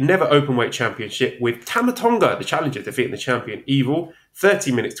is the Never Openweight Championship with Tama Tonga, the challenger, defeating the champion Evil.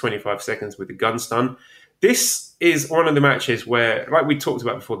 30 minutes, 25 seconds with the gun stun. This is one of the matches where, like we talked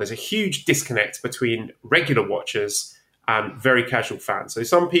about before, there's a huge disconnect between regular watchers and very casual fans. So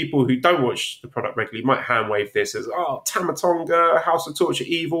some people who don't watch the product regularly might hand wave this as, Tama Tonga, House of Torture,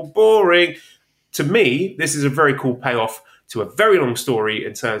 Evil, boring. To me, this is a very cool payoff to a very long story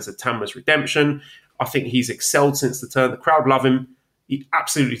in terms of Tama's redemption. I think he's excelled since the turn. The crowd love him. He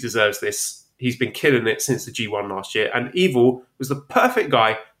absolutely deserves this. He's been killing it since the G1 last year. And Evil was the perfect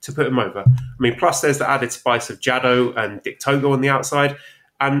guy to put him over. I mean, plus there's the added spice of Jado and Dick Togo on the outside.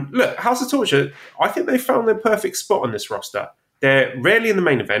 And look, House of Torture, I think they found their perfect spot on this roster. They're rarely in the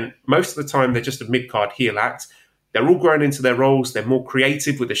main event. Most of the time, they're just a mid-card heel act. They're all grown into their roles. They're more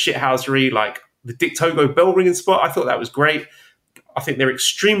creative with the shithousery, like the Dick Togo bell ringing spot. I thought that was great. I think they're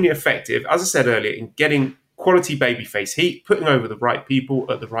extremely effective, as I said earlier, in getting quality babyface heat, putting over the right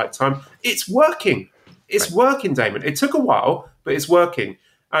people at the right time. It's working. It's working, Damon. It took a while, but it's working.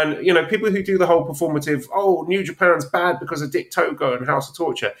 And, people who do the whole performative, New Japan's bad because of Dick Togo and House of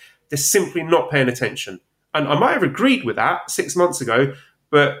Torture, they're simply not paying attention. And I might have agreed with that 6 months ago,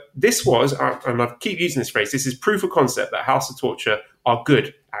 but this was, and I keep using this phrase, this is proof of concept that House of Torture are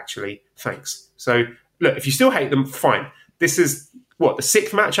good, actually. Thanks. So, look, if you still hate them, fine. This is, the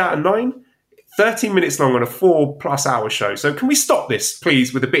 6th match out of 9? 13 minutes long on a 4+ hour show. So can we stop this,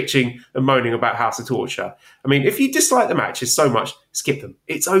 please, with the bitching and moaning about House of Torture? I mean, if you dislike the matches so much, skip them.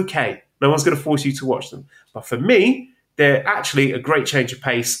 It's okay. No one's going to force you to watch them. But for me, they're actually a great change of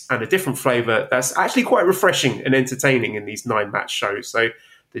pace and a different flavour that's actually quite refreshing and entertaining in these 9-match shows. So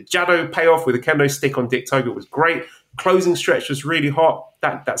the Jado payoff with a kendo stick on Dick Togo was great. Closing stretch was really hot.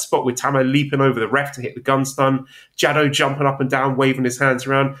 That spot with Tama leaping over the ref to hit the gun stun. Jado jumping up and down, waving his hands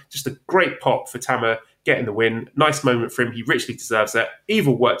around. Just a great pop for Tama getting the win. Nice moment for him. He richly deserves that.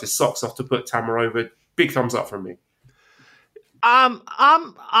 Evil worked his socks off to put Tama over. Big thumbs up from me. I'm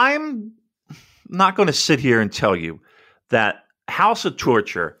not going to sit here and tell you that House of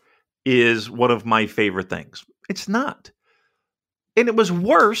Torture is one of my favorite things. It's not. And it was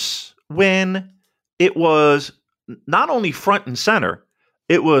worse when it was not only front and center,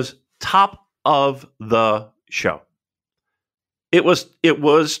 it was top of the show. It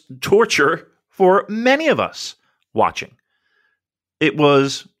was torture for many of us watching. It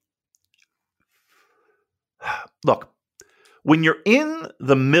was, look, when you're in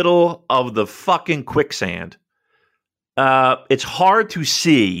the middle of the fucking quicksand, it's hard to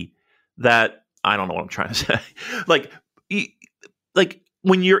see that. I don't know what I'm trying to say. Like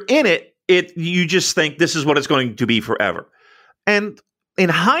when you're in it, you just think this is what it's going to be forever. And in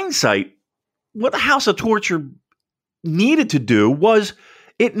hindsight, what the House of Torture needed to do was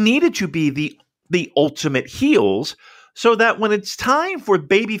it needed to be the ultimate heels, so that when it's time for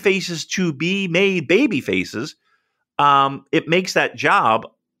baby faces to be made baby faces, it makes that job,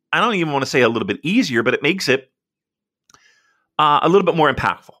 I don't even want to say a little bit easier, but it makes it a little bit more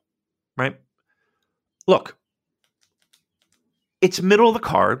impactful, right? Look, it's middle of the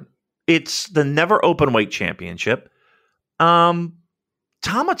card. It's the never openweight championship. Tama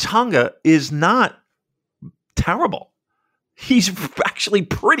Tonga is not terrible. He's actually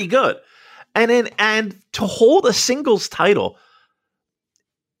pretty good. And to hold a singles title,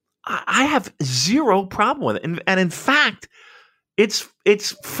 I have zero problem with it. And in fact, it's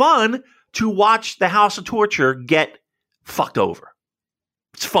fun to watch the House of Torture get fucked over.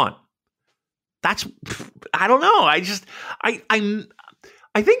 It's fun. I don't know.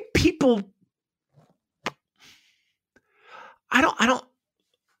 I think people, I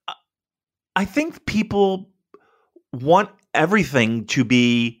think people want everything to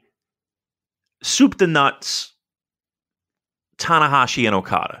be soup to nuts, Tanahashi and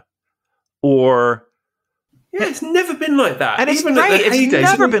Okada, or yeah, it's never been like that. And even right, at the heydays,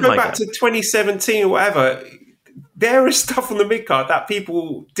 it's never been go like back that. to 2017 or whatever. There is stuff on the mid card that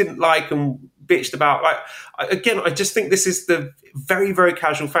people didn't like and bitched about. Like, again, I just think this is the very, very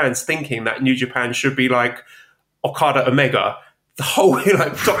casual fans thinking that New Japan should be like Okada Omega, the whole way,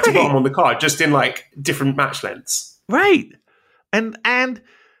 like top to bottom on the card, just in like different match lengths. Right. And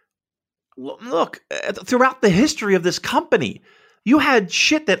look, throughout the history of this company, you had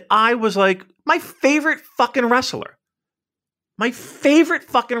shit that I was like, my favorite fucking wrestler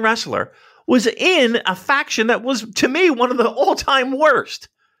was in a faction that was, to me, one of the all-time worst.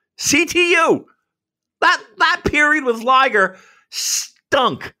 CTU. That period with Liger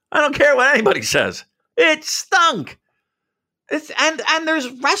stunk. I don't care what anybody says. It stunk. And there's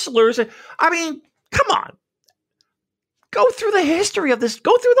wrestlers. I mean, come on. Go through the history of this.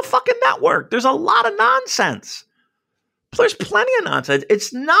 Go through the fucking network. There's a lot of nonsense. There's plenty of nonsense.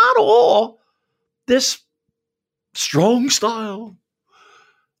 It's not all this strong style.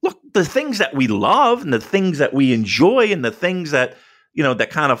 Look, the things that we love and the things that we enjoy and the things that, you know, that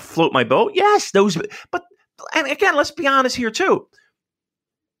kind of float my boat. Yes, those. But, and again, let's be honest here too.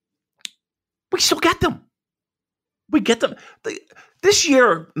 We still get them. We get them. This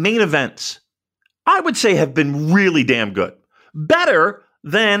year, main events, I would say, have been really damn good. Better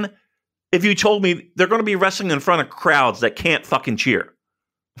than if you told me they're going to be wrestling in front of crowds that can't fucking cheer.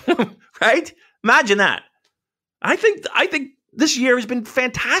 Right? Imagine that. I think this year has been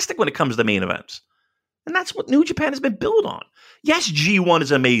fantastic when it comes to main events. And that's what New Japan has been built on. Yes, G1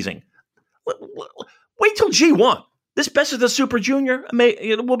 is amazing. Wait till G1. This Best of the Super Junior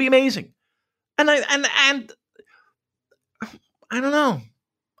it will be amazing. And I don't know.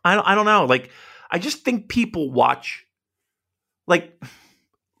 I don't know. Like, I just think people watch. Like,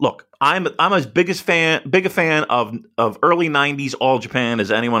 look, I'm as big a fan of early '90s All Japan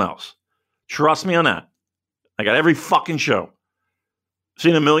as anyone else. Trust me on that. I got every fucking show.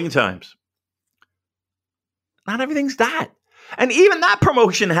 Seen it a million times. Not everything's that. And even that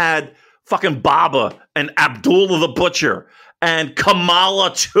promotion had fucking Baba and Abdullah the Butcher and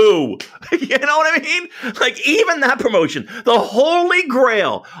Kamala too. You know what I mean? Like, even that promotion, the holy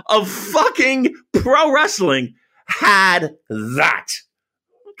grail of fucking pro wrestling, had that.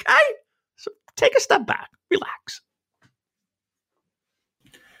 Okay? So take a step back, relax.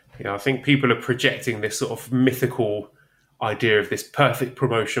 I think people are projecting this sort of mythical idea of this perfect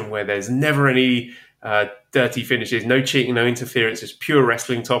promotion where there's never any dirty finishes, no cheating, no interference, just pure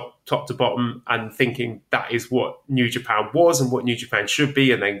wrestling top to bottom, and thinking that is what New Japan was and what New Japan should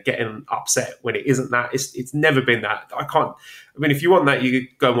be, and then getting upset when it isn't that. It's never been that. If you want that, you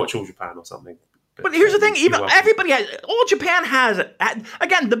could go and watch All Japan or something. But here's the thing: even everybody has, All Japan has it.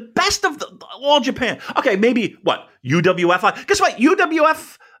 Again, the best of All Japan. Okay, maybe what UWF? Guess what?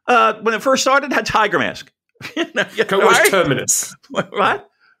 UWF when it first started had Tiger Mask. Go watch Terminus. What?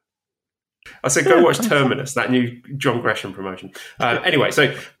 I said go watch Terminus, that new John Gresham promotion. Anyway,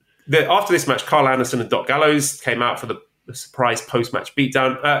 so after this match, Carl Anderson and Doc Gallows came out for the surprise post-match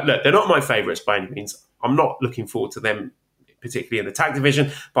beatdown. Look, they're not my favourites by any means. I'm not looking forward to them, particularly in the tag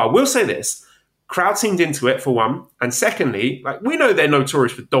division. But I will say this. Crowd seemed into it, for one. And secondly, we know they're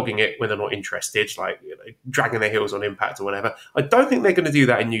notorious for dogging it when they're not interested, dragging their heels on Impact or whatever. I don't think they're going to do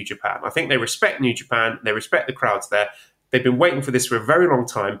that in New Japan. I think they respect New Japan. They respect the crowds there. They've been waiting for this for a very long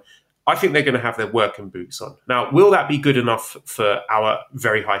time. I think they're going to have their working boots on. Now, will that be good enough for our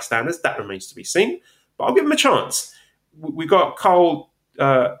very high standards? That remains to be seen. But I'll give them a chance. We got Carl...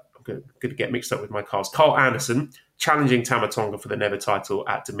 I'm going to get mixed up with my Carls. Carl Anderson challenging Tama Tonga for the Never title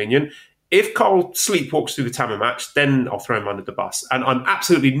at Dominion. If Carl sleepwalks through the Tama match, then I'll throw him under the bus. And I'm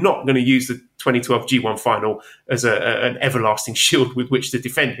absolutely not going to use the 2012 G1 final as an everlasting shield with which to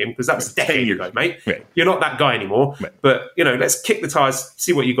defend him, because that was a decade ago, mate. Right. You're not that guy anymore. Right. But, let's kick the tires,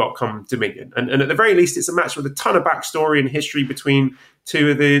 see what you got come Dominion. And at the very least, it's a match with a ton of backstory and history between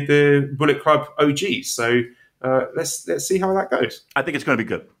two of the Bullet Club OGs. So let's see how that goes. I think it's going to be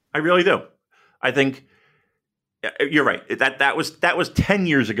good. I really do. I think... You're right. That was 10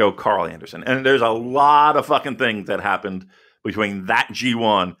 years ago, Carl Anderson. And there's a lot of fucking things that happened between that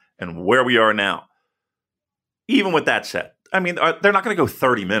G1 and where we are now. Even with that said, I mean, they're not going to go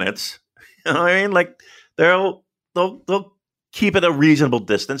 30 minutes. You know what I mean? They'll keep it a reasonable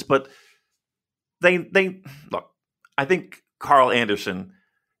distance, but they look, I think Carl Anderson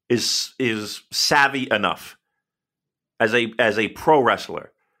is savvy enough as a pro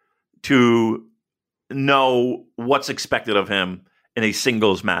wrestler to know what's expected of him in a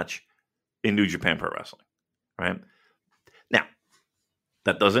singles match in New Japan Pro Wrestling, right? Now,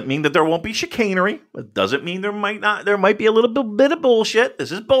 that doesn't mean that there won't be chicanery. It doesn't mean there might be a little bit of bullshit.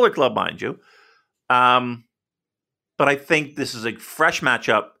 This is Bullet Club, mind you. But I think this is a fresh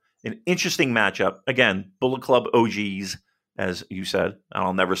matchup, an interesting matchup. Again, Bullet Club OGs, as you said, and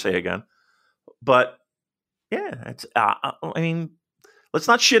I'll never say again. But yeah, it's. Let's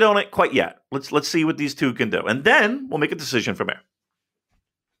not shit on it quite yet. Let's see what these two can do. And then we'll make a decision from there.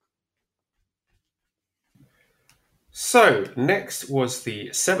 So, next was the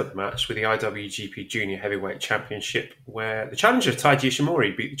 7th match with the IWGP Junior Heavyweight Championship, where the challenger Taiji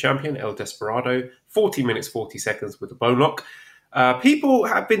Ishimori beat the champion El Desperado 40 minutes, 40 seconds with a bone lock. People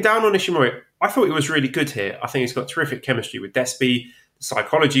have been down on Ishimori. I thought he was really good here. I think he's got terrific chemistry with Despy.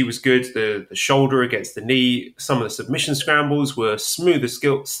 Psychology was good. The shoulder against the knee. Some of the submission scrambles were smooth as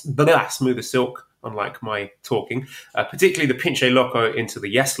silk, unlike my talking. Particularly the Pinche Loco into the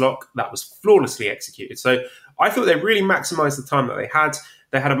Yes Lock. That was flawlessly executed. So I thought they really maximised the time that they had.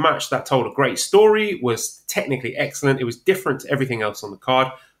 They had a match that told a great story, was technically excellent. It was different to everything else on the card.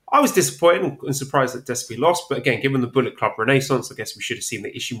 I was disappointed and surprised that Despy lost. But again, given the Bullet Club Renaissance, I guess we should have seen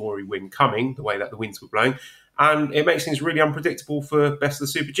the Ishimori win coming, the way that the winds were blowing. And it makes things really unpredictable for Best of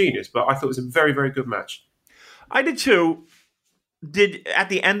the Super Juniors. But I thought it was a very, very good match. I did too. At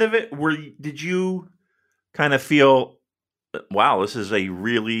the end of it, did you kind of feel, wow, this is a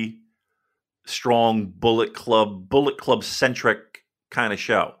really strong Bullet Club centric kind of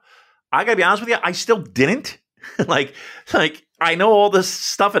show? I gotta be honest with you, I still didn't. like I know all this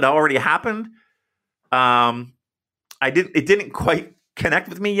stuff had already happened. It didn't quite connect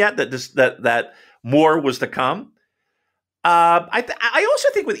with me yet that more was to come. I also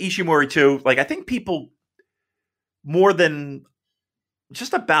think with Ishimori too, I think people, more than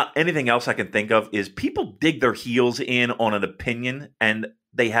just about anything else I can think of, is people dig their heels in on an opinion and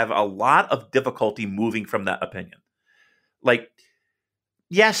they have a lot of difficulty moving from that opinion.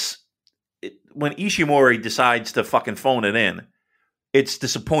 Yes, when Ishimori decides to fucking phone it in, it's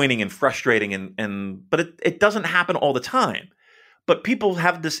disappointing and frustrating, but it doesn't happen all the time. But people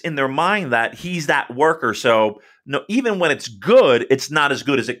have this in their mind that he's that worker. So no, even when it's good, it's not as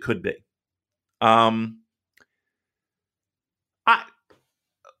good as it could be.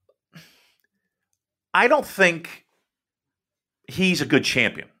 I don't think he's a good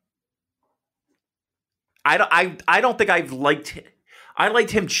champion. I don't think I've liked. I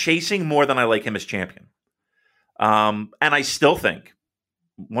liked him chasing more than I like him as champion. And I still think,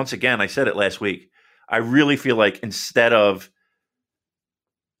 once again, I said it last week, I really feel like instead of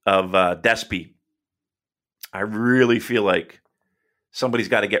Despy, I really feel like somebody's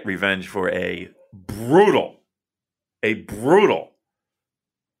got to get revenge for a brutal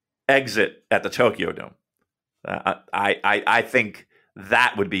exit at the Tokyo Dome. I think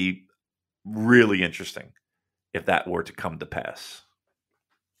that would be really interesting if that were to come to pass.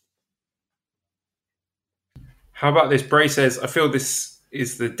 How about this? Bray says, I feel this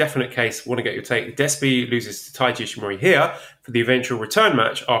is the definite case. Want to get your take. Despy loses to Taiji Ishimori here for the eventual return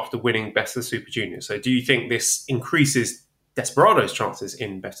match after winning Best of the Super Juniors. So do you think this increases Desperado's chances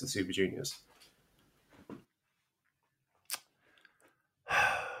in Best of the Super Juniors?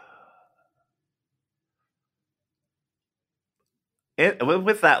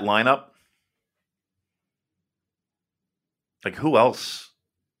 With that lineup, like who else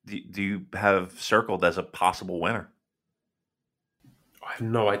do you have circled as a possible winner? I have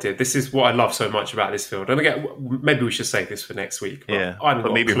no idea. This is what I love so much about this field. And again, maybe we should save this for next week. But yeah,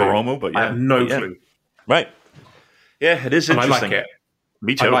 but maybe Hiromu, but yeah. I have no clue. Right. Yeah, it is interesting. And I like it.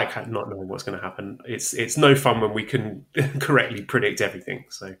 Me too. I like not knowing what's going to happen. It's no fun when we can correctly predict everything.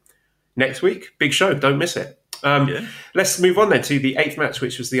 So next week, big show. Don't miss it. Let's move on then to the 8th match,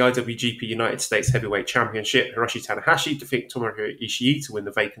 which was the IWGP United States Heavyweight Championship. Hiroshi Tanahashi defeated Tomohiro Ishii to win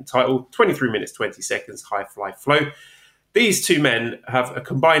the vacant title. 23 minutes, 20 seconds, high fly flow. These two men have a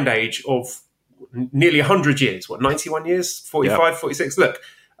combined age of nearly 100 years. What, 91 years? 45, 46? Look,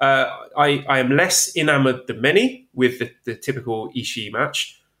 I am less enamored than many with the typical Ishii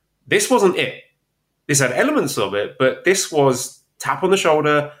match. This wasn't it. This had elements of it, but this was tap on the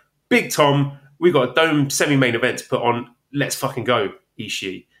shoulder, Big Tom, we got a dome semi-main event to put on. Let's fucking go,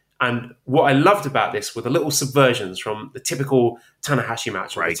 Ishii. And what I loved about this were the little subversions from the typical Tanahashi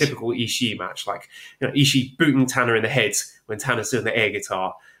match, or the typical Ishii match, like Ishii booting Tana in the head when Tana's doing the air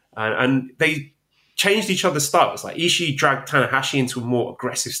guitar, and they changed each other's styles. Like Ishii dragged Tanahashi into a more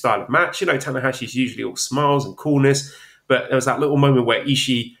aggressive style of match. Tanahashi's usually all smiles and coolness, but there was that little moment where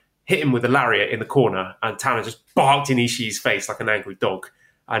Ishii hit him with a lariat in the corner, and Tana just barked in Ishii's face like an angry dog.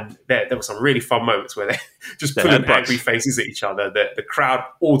 And there were some really fun moments where they just pulling angry faces at each other. The crowd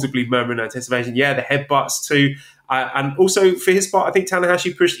audibly murmuring anticipation. Yeah, the headbutts too. And also, for his part, I think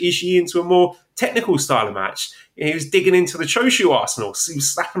Tanahashi pushed Ishii into a more technical style of match. He was digging into the Choshu arsenal. He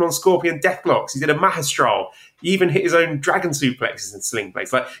was slapping on Scorpion death blocks. He did a Mahastral. He even hit his own dragon suplexes and sling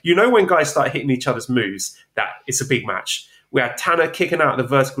blades. Like, when guys start hitting each other's moves, that it's a big match. We had Tana kicking out the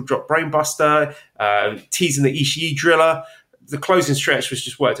vertical drop brainbuster, teasing the Ishii driller. The closing stretch was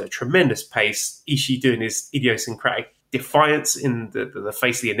just worked at a tremendous pace. Ishii doing his idiosyncratic defiance in the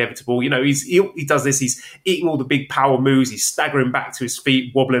face of the inevitable. He does this. He's eating all the big power moves. He's staggering back to his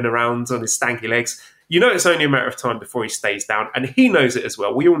feet, wobbling around on his stanky legs. It's only a matter of time before he stays down. And he knows it as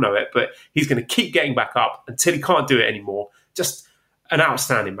well. We all know it. But he's going to keep getting back up until he can't do it anymore. Just an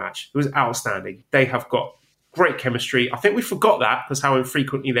outstanding match. It was outstanding. They have got great chemistry. I think we forgot that because how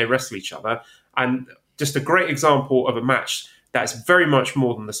infrequently they wrestle each other. And just a great example of a match that's very much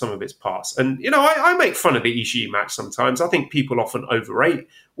more than the sum of its parts. And, I make fun of the Ishii match sometimes. I think people often overrate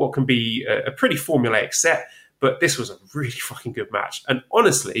what can be a pretty formulaic set, but this was a really fucking good match. And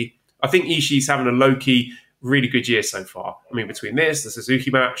honestly, I think Ishii's having a low-key, really good year so far. I mean, between this, the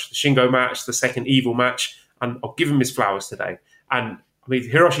Suzuki match, the Shingo match, the second Evil match, and I'll give him his flowers today. And,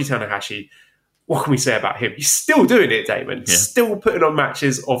 Hiroshi Tanahashi, what can we say about him? He's still doing it, Damon. Yeah. Still putting on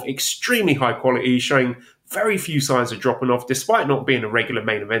matches of extremely high quality, showing very few signs of dropping off, despite not being a regular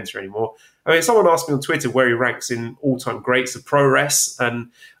main eventer anymore. Someone asked me on Twitter where he ranks in all-time greats of pro res,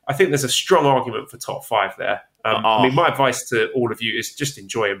 and I think there's a strong argument for top 5 there. My advice to all of you is just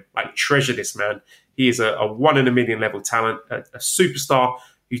enjoy him. Like, treasure this man. He is a 1 in a million level talent, a superstar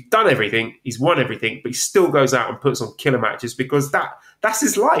who's done everything, he's won everything, but he still goes out and puts on killer matches because that's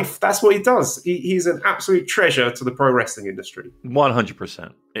his life. That's what he does. He's an absolute treasure to the pro wrestling industry.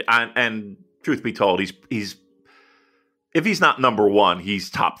 100%. And truth be told, he's if he's not number 1, he's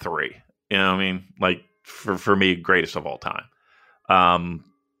top 3. You know what I mean? Like, for me, greatest of all time.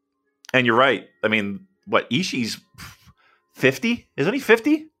 And you're right. I mean, Ishii's 50? Isn't he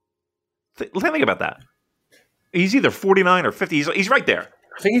 50? Think about that. He's either 49 or 50. He's right there.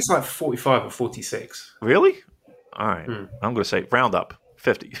 I think he's like 45 or 46. Really? All right. I'm going to say round up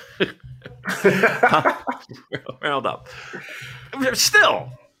 50. Round up.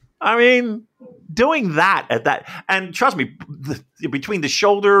 Still, doing that at that, and trust me, between the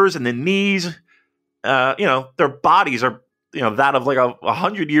shoulders and the knees, their bodies are, that of like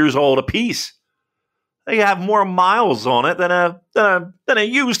 100 years old apiece. They have more miles on it than a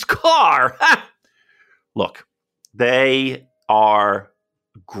used car. Look, they are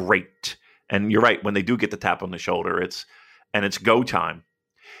great. And you're right, when they do get the tap on the shoulder, it's go time.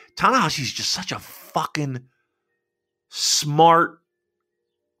 Tanahashi's just such a fucking smart,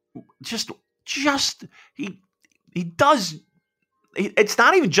 he does. It's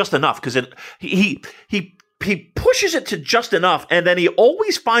not even just enough because he pushes it to just enough, and then he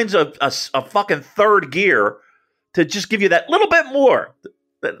always finds a fucking third gear to just give you that little bit more,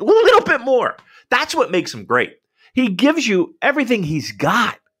 That's what makes him great. He gives you everything he's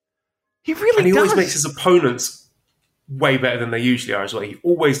got. He really does. Always makes his opponents way better than they usually are as well. He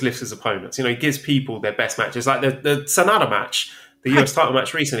always lifts his opponents. He gives people their best matches, like the Sanada match. The US title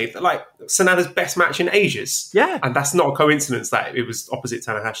match recently, like Sanada's best match in ages. Yeah. And that's not a coincidence that it was opposite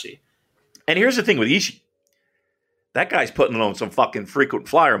Tanahashi. And here's the thing with Ishii. That guy's putting on some fucking frequent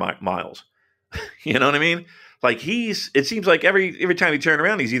flyer miles. You know what I mean? Like it seems like every time you turn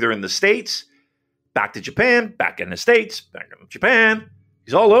around, he's either in the States, back to Japan, back in the States, back in Japan.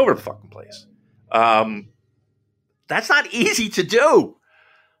 He's all over the fucking place. That's not easy to do.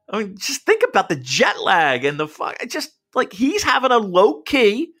 I mean, just think about the jet lag and the fuck. Just like he's having a low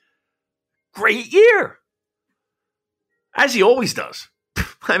key, great year, as he always does.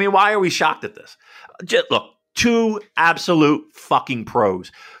 I mean, why are we shocked at this? Look, two absolute fucking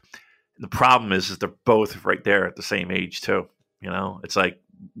pros. The problem is they're both right there at the same age too. It's like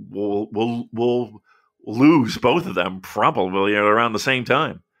we'll lose both of them probably around the same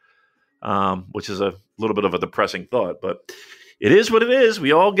time, which is a little bit of a depressing thought, but it is what it is.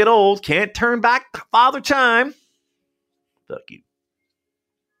 We all get old. Can't turn back Father Time. Fuck you.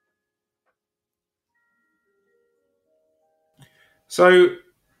 So,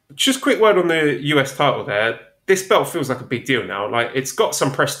 just quick word on the US title there. This belt feels like a big deal now. Like, it's got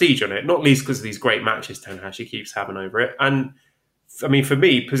some prestige on it, not least because of these great matches Tanahashi keeps having over it. And, I mean, for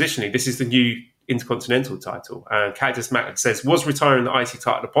me, positionally, this is the new Intercontinental title. Cactus Mac says, was retiring the IC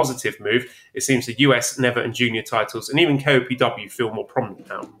title a positive move? It seems the US, Never, and Junior titles, and even KOPW feel more prominent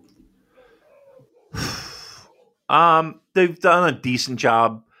now. They've done a decent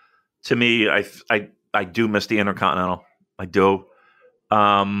job. To me, I do miss the Intercontinental. I do.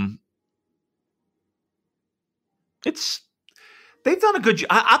 They've done a good job.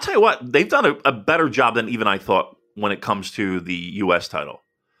 I'll tell you what, they've done a better job than even I thought when it comes to the U.S. title.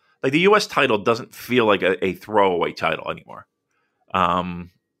 Like the U.S. title doesn't feel like a throwaway title anymore. So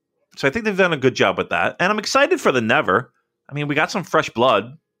I think they've done a good job with that. And I'm excited for the Never. I mean, we got some fresh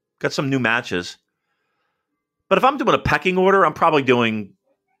blood, got some new matches. But if I'm doing a pecking order, I'm probably doing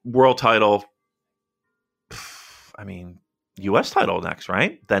world title. I mean, U.S. title next,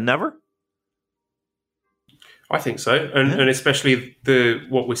 right? Then Never? I think so. And especially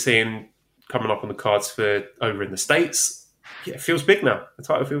what we're seeing coming up on the cards for over in the States. Yeah, it feels big now. The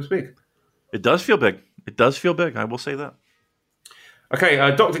title feels big. It does feel big. It does feel big. I will say that. Okay,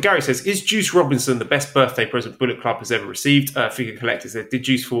 Dr. Gary says, is Juice Robinson the best birthday present Bullet Club has ever received? Figure Collector said, did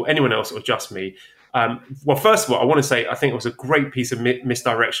Juice fool anyone else or just me? Well, first of all, I want to say I think it was a great piece of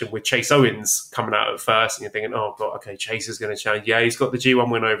misdirection with Chase Owens coming out at first. And you're thinking, oh, God, okay, Chase is going to challenge. Yeah, he's got the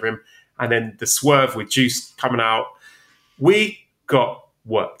G1 win over him. And then the swerve with Juice coming out. We got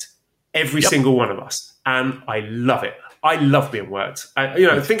worked. Every single one of us. And I love it. I love being worked.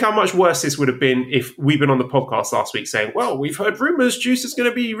 Think how much worse this would have been if we'd been on the podcast last week saying, well, we've heard rumors Juice is going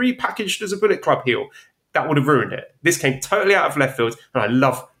to be repackaged as a Bullet Club heel. That would have ruined it. This came totally out of left field, and I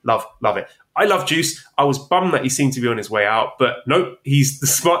love it. I love Juice. I was bummed that he seemed to be on his way out, but nope, he's the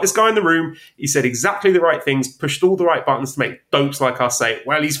smartest guy in the room. He said exactly the right things, pushed all the right buttons to make dopes like us say,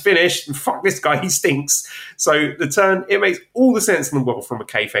 well, he's finished, and fuck this guy, he stinks. So the turn, it makes all the sense in the world from a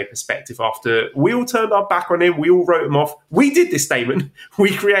kayfabe perspective. After we all turned our back on him, we all wrote him off. We did this statement.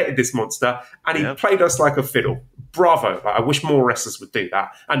 We created this monster, and he played us like a fiddle. Bravo. I wish more wrestlers would do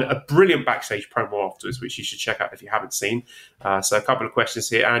that. And a brilliant backstage promo afterwards, which you should check out if you haven't seen. So a couple of questions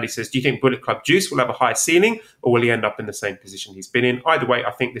here. Andy says, do you think Bullet Club Juice will have a higher ceiling, or will he end up in the same position he's been in? Either way,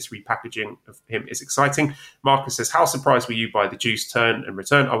 I think this repackaging of him is exciting. Marcus says, how surprised were you by the Juice turn and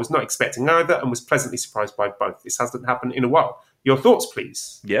return? I was not expecting either and was pleasantly surprised by both. This hasn't happened in a while. Your thoughts,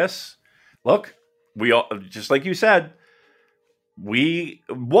 please. Yes. Look, we all, just like you said, we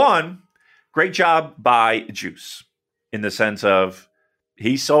won. Great job by Juice in the sense of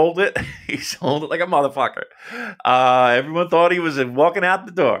he sold it. He sold it like a motherfucker. Everyone thought he was walking out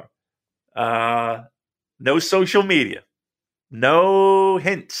the door. No social media. No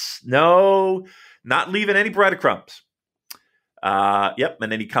hints. No, not leaving any breadcrumbs. Yep.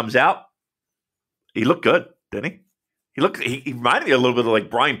 And then he comes out. He looked good, didn't he? He reminded me a little bit of like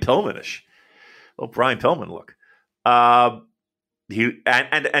Brian Pillman-ish. Oh, Brian Pillman look. He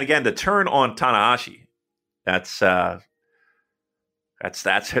and again the turn on Tanahashi. That's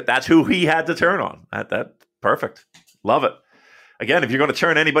who he had to turn on. That perfect. Love it. Again, if you're going to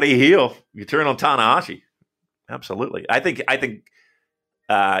turn anybody heel, you turn on Tanahashi. Absolutely. I think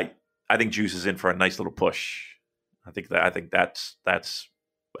Juice is in for a nice little push. I think that's a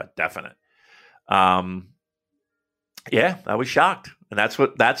definite. Yeah, I was shocked, and that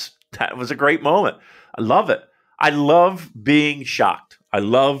was a great moment. I love it. I love being shocked. I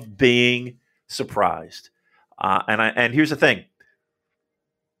love being surprised. And here's the thing.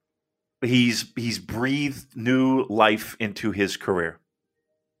 He's breathed new life into his career,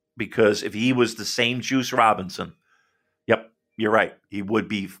 because if he was the same Juice Robinson, yep, you're right, he would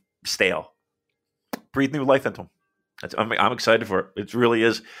be stale. Breathe new life into him. I'm excited for it. It really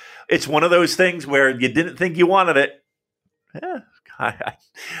is. It's one of those things where you didn't think you wanted it. Yeah, I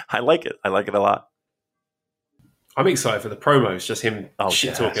like it. I like it a lot. I'm excited for the promos. Just him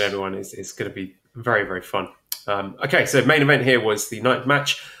shit-talking everyone is going to be very, very fun. Okay, so main event here was the ninth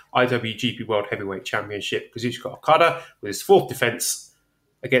match, IWGP World Heavyweight Championship. Kazuchika Okada with his fourth defense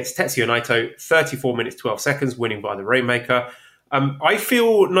against Tetsuya Naito, 34 minutes, 12 seconds, winning by the Rainmaker. I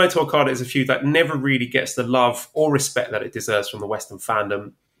feel Naito Okada is a feud that never really gets the love or respect that it deserves from the Western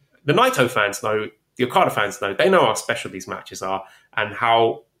fandom. The Naito fans know, the Okada fans know, they know how special these matches are and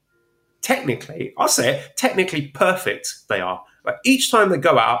how technically, I'll say it, technically perfect they are. Like each time they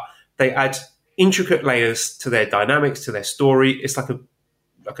go out, they add intricate layers to their dynamics, to their story. It's like a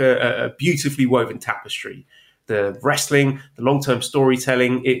beautifully woven tapestry. The wrestling, the long-term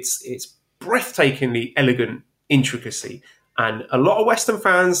storytelling, it's breathtakingly elegant intricacy. And a lot of Western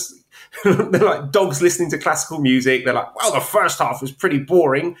fans, they're like dogs listening to classical music. They're like, well, the first half was pretty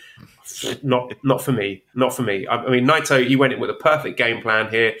boring. Not for me. Not for me. I mean, Naito, he went in with a perfect game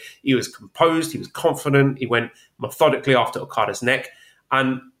plan here. He was composed. He was confident. He went methodically after Okada's neck.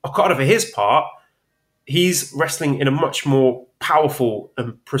 And Okada, for his part, he's wrestling in a much more powerful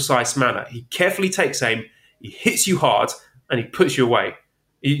and precise manner. He carefully takes aim, he hits you hard, and he puts you away.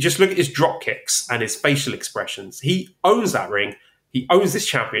 You just look at his drop kicks and his facial expressions. He owns that ring. He owns this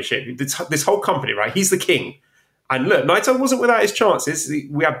championship, this whole company, right? He's the king. And look, Naito wasn't without his chances.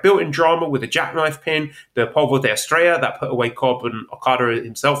 We have built-in drama with the jackknife pin, the Polvo de Estrella that put away Cobb and Okada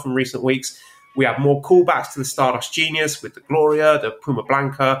himself in recent weeks. We have more callbacks to the Stardust Genius with the Gloria, the Puma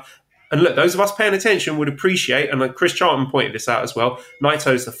Blanca. And look, those of us paying attention would appreciate, and like Chris Charlton pointed this out as well,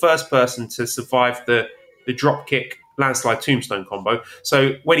 Naito's the first person to survive the drop kick landslide tombstone combo.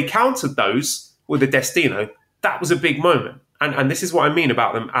 So when he countered those with the Destino, that was a big moment. And this is what I mean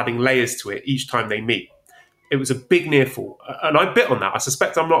about them adding layers to it each time they meet. It was a big near fall. And I bit on that. I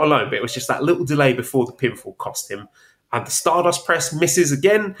suspect I'm not alone, but it was just that little delay before the pinfall cost him. And the Stardust press misses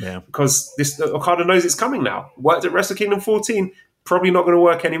again because Okada knows it's coming now. Worked at Wrestle Kingdom 14, probably not going to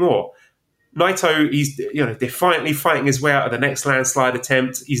work anymore. Naito, he's defiantly fighting his way out of the next landslide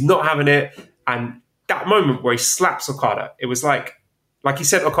attempt. He's not having it. And that moment where he slaps Okada, it was like he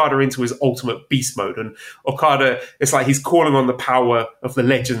sent Okada into his ultimate beast mode. And Okada, it's like he's calling on the power of the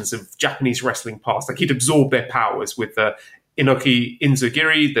legends of Japanese wrestling past. Like he'd absorb their powers with the Inoki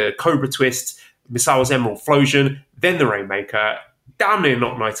Inzagiri, the Cobra Twist, Misawa's Emerald Flosion, then the Rainmaker. Damn near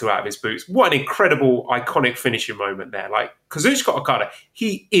knocked Naito out of his boots. What an incredible, iconic finishing moment there. Like Kazuchika Okada,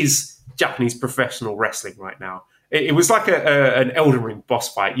 he is Japanese professional wrestling right now. It was like an Elden Ring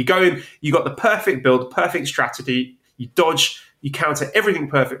boss fight. You go in, you got the perfect build, perfect strategy, you dodge, you counter everything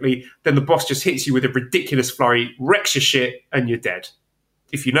perfectly, then the boss just hits you with a ridiculous flurry, wrecks your shit, and you're dead.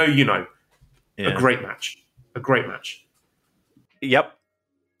 If you know, you know. Yeah. A great match. A great match. Yep.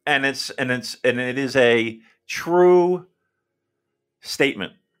 And it is a true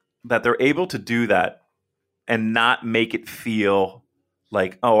statement that they're able to do that and not make it feel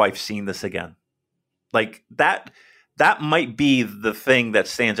like, oh, I've seen this again. Like that might be the thing that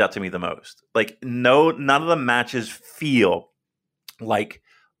stands out to me the most. Like none of the matches feel like,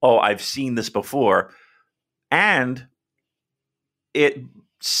 oh, I've seen this before. And it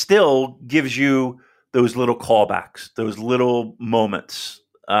still gives you those little callbacks, those little moments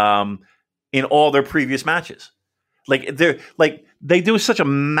in all their previous matches. They do such a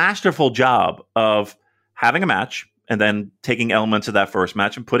masterful job of having a match and then taking elements of that first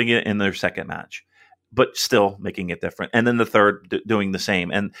match and putting it in their second match, but still making it different. And then the third doing the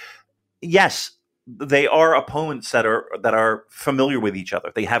same. And yes, they are opponents that are familiar with each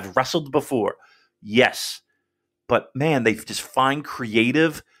other. They have wrestled before. Yes. But man, they just find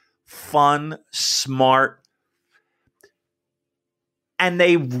creative, fun, smart, and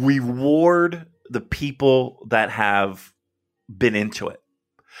they reward the people that have been into it.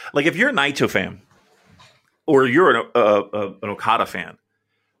 Like if you're a Naito fan or you're an Okada fan,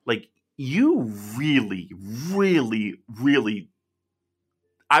 like you really, really, really,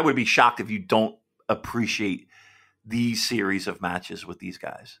 I would be shocked if you don't appreciate these series of matches with these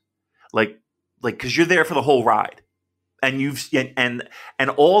guys, like because you're there for the whole ride, and and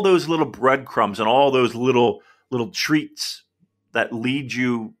all those little breadcrumbs and all those little treats that lead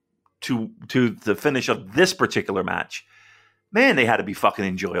you to the finish of this particular match. Man, they had to be fucking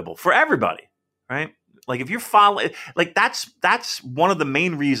enjoyable for everybody, right? Like if you're following, like that's one of the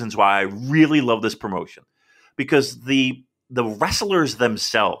main reasons why I really love this promotion, because the wrestlers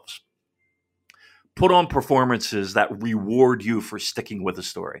themselves put on performances that reward you for sticking with the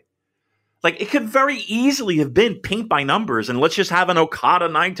story. Like it could very easily have been paint by numbers and let's just have an Okada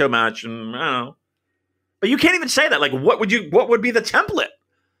Naito match, and I don't know. But you can't even say that. Like what would be the template?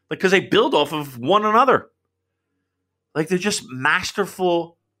 Like because they build off of one another. Like they're just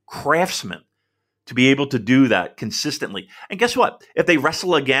masterful craftsmen to be able to do that consistently. And guess what? If they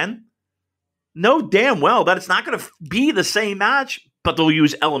wrestle again, know damn well that it's not going to be the same match, but they'll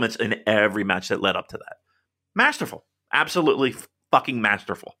use elements in every match that led up to that. Masterful. Absolutely fucking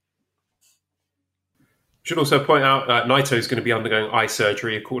masterful. Should also point out Naito is going to be undergoing eye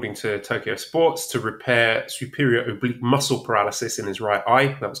surgery, according to Tokyo Sports, to repair superior oblique muscle paralysis in his right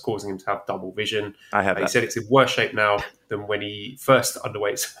eye. That was causing him to have double vision. I have that. He said it's in worse shape now than when he first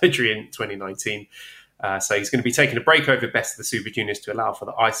underwent surgery in 2019. So he's going to be taking a break over Best of the Super Juniors to allow for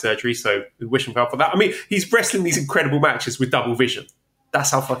the eye surgery. So we wish him well for that. I mean, he's wrestling these incredible matches with double vision.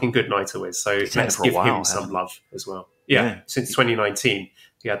 That's how fucking good Naito is. So let's give him some love as well. Yeah, since 2019,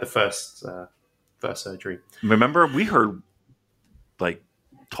 he had the first surgery. Remember, we heard like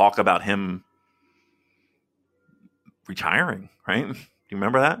talk about him retiring, right? Do you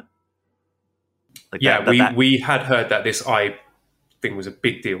remember that? Like we had heard that this eye thing was a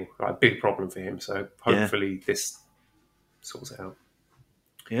big deal, a big problem for him. So hopefully this sorts it out.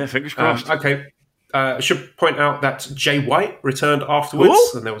 Yeah, fingers crossed. Okay. I should point out that Jay White returned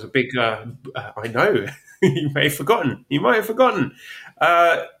afterwards, and there was a big. I know you may have forgotten.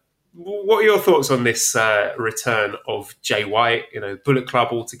 What are your thoughts on this return of Jay White? You know, Bullet Club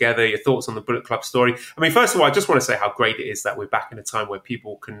altogether. Your thoughts on the Bullet Club story? I mean, first of all, I just want to say how great it is that we're back in a time where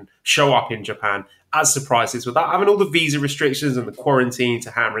people can show up in Japan as surprises without having all the visa restrictions and the quarantine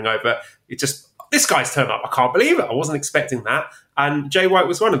to hammering over. It just, this guy's turned up. I can't believe it. I wasn't expecting that. And Jay White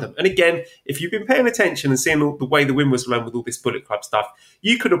was one of them. And again, if you've been paying attention and seeing all the way the wind was blown with all this Bullet Club stuff,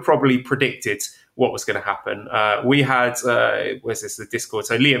 you could have probably predicted what was going to happen. We had, where's this, the Discord?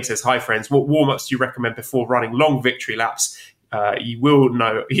 So Liam says, hi friends, what warm-ups do you recommend before running long victory laps? You will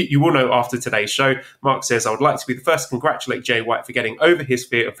know after today's show. Mark says, I would like to be the first to congratulate Jay White for getting over his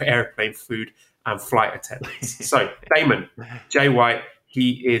fear of airplane food and flight attendants. So, Damon, Jay White,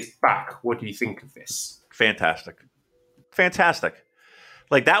 he is back. What do you think of this? Fantastic.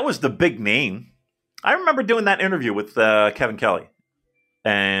 Like, that was the big name. I remember doing that interview with Kevin Kelly.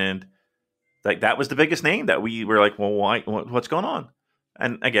 And like that was the biggest name that we were like, well, why? What's going on?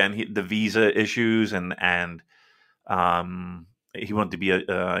 And again, the visa issues and he wanted to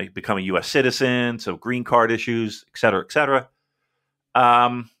be become a U.S. citizen, so green card issues, et cetera, et cetera.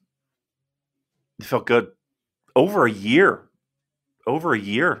 It felt good. Over a year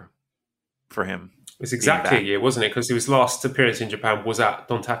for him. It was exactly a year, wasn't it? Because his last appearance in Japan was at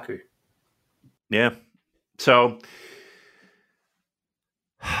Dontaku. Yeah. So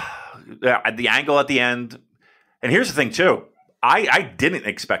the angle at the end, and here's the thing too. I didn't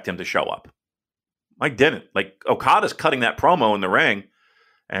expect him to show up. I didn't. Like Okada's cutting that promo in the ring,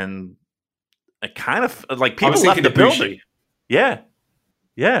 and it kind of like people left the building. Yeah.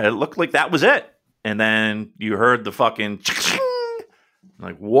 It looked like that was it. And then you heard the fucking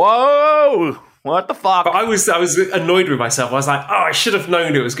like, whoa, what the fuck? But I was annoyed with myself. I was like, I should have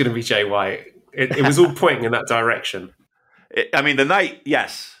known it was going to be Jay White. It was all pointing in that direction. I mean, the night,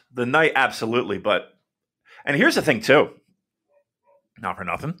 yes. The night, absolutely. And here's the thing, too. Not for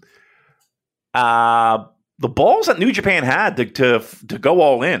nothing. The balls that New Japan had to go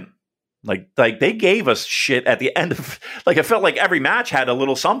all in. Like they gave us shit at the end of, like, it felt like every match had a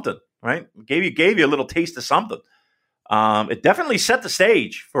little something, right? Gave you a little taste of something. It definitely set the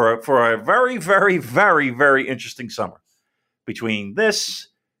stage for a very, very, very, very interesting summer between this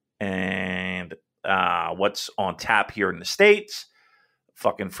and what's on tap here in the States.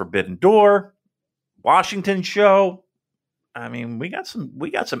 Fucking Forbidden Door, Washington show. I mean, we got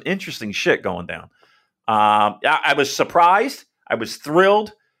some interesting shit going down. I was surprised. I was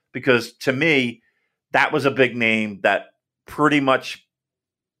thrilled because to me, that was a big name that pretty much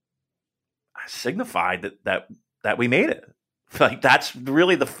signified that we made it. Like that's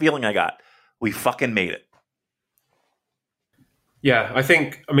really the feeling I got. We fucking made it. Yeah,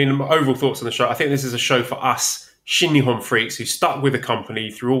 I mean, my overall thoughts on the show, I think this is a show for us Shin-Nihon freaks who stuck with the company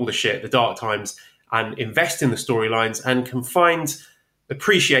through all the shit, the dark times, and invest in the storylines and can find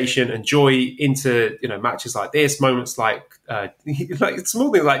appreciation and joy into matches like this, moments like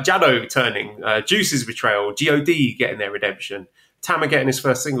small things like Jado turning, Juice's betrayal, God getting their redemption, Tama getting his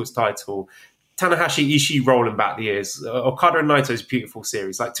first singles title, Tanahashi Ishii rolling back the years, Okada and Naito's beautiful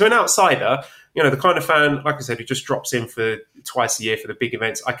series. Like, to an outsider, the kind of fan, like I said, who just drops in for twice a year for the big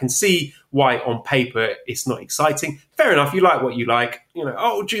events, I can see why on paper it's not exciting. Fair enough, you like what you like.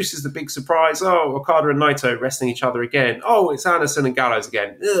 Juice is the big surprise. Oh, Okada and Naito wrestling each other again. Oh, it's Anderson and Gallows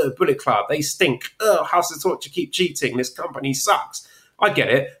again. Ugh, Bullet Club, they stink. Ugh, House of Torture keep cheating. This company sucks. I get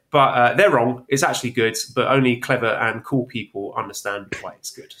it, but they're wrong. It's actually good, but only clever and cool people understand why it's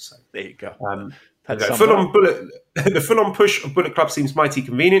good. So there you go. The full-on push of Bullet Club seems mighty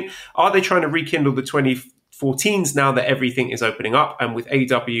convenient. Are they trying to rekindle the 2014s now that everything is opening up and with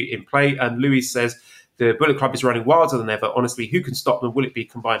AEW in play? And Louis says the Bullet Club is running wilder than ever. Honestly, who can stop them? Will it be a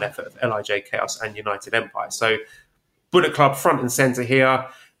combined effort of LIJ, Chaos, and United Empire? So Bullet Club front and center here.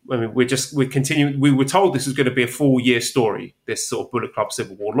 I mean, we're continuing. We were told this was going to be a 4-year story, this sort of Bullet Club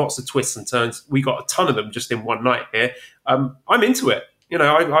Civil War. Lots of twists and turns. We got a ton of them just in one night here. I'm into it.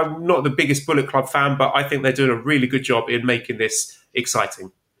 I'm not the biggest Bullet Club fan, but I think they're doing a really good job in making this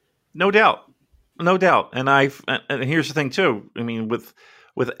exciting. No doubt. And here's the thing too. I mean, with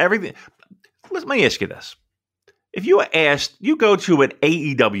everything, let me ask you this: if you go to an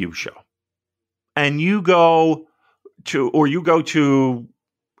AEW show, and you go to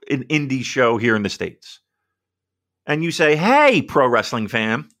an indie show here in the States, and you say, "Hey, pro wrestling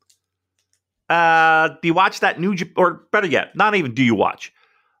fan, do you watch that or better yet, not even do you watch?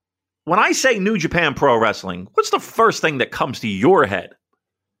 When I say New Japan Pro Wrestling, what's the first thing that comes to your head?"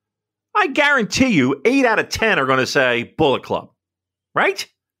 I guarantee you 8 out of 10 are going to say Bullet Club, right?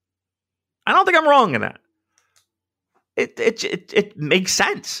 I don't think I'm wrong in that. It makes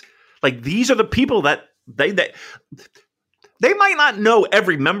sense. Like, these are the people that they might not know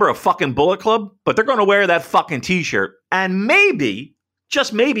every member of fucking Bullet Club, but they're going to wear that fucking t-shirt. And maybe,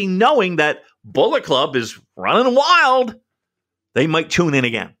 just maybe, knowing that Bullet Club is running wild, they might tune in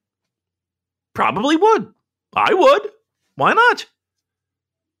again. Probably would. I would. Why not?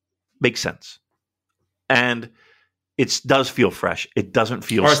 Makes sense. And it does feel fresh. It doesn't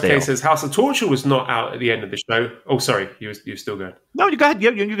feel stale. RSK says House of Torture was not out at the end of the show. Oh, sorry. You're still going. No, you go ahead.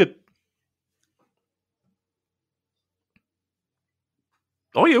 You're good.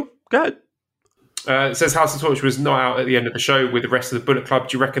 Oh, you. Go ahead. It says House of Torture was not out at the end of the show with the rest of the Bullet Club.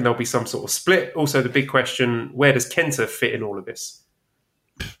 Do you reckon there'll be some sort of split? Also, the big question, where does Kenta fit in all of this?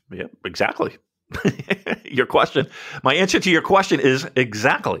 Yeah, exactly. My answer to your question is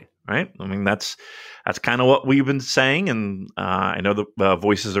exactly, right? I mean, that's kind of what we've been saying. And I know the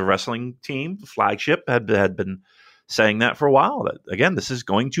Voices of Wrestling team, flagship, had been saying that for a while. That, again, this is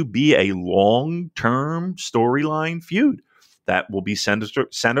going to be a long-term storyline feud that will be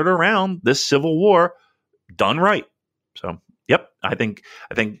centered around this Civil War done right. So, yep, I think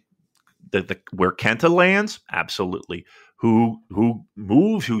where Kenta lands, absolutely. Who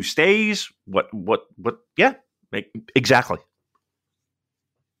moves, who stays, what? Yeah, exactly.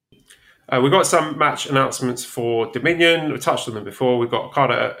 We've got some match announcements for Dominion. We touched on them before. We've got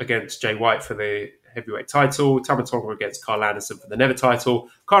Okada against Jay White for the heavyweight title. Tama Tonga against Carl Anderson for the Never title.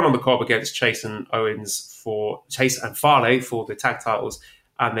 Khan on the Cob against Chase and Farley for the tag titles.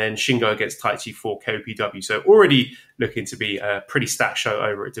 And then Shingo against Taichi for KOPW. So already looking to be a pretty stacked show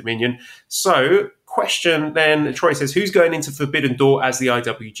over at Dominion. So question then, Troy says, who's going into Forbidden Door as the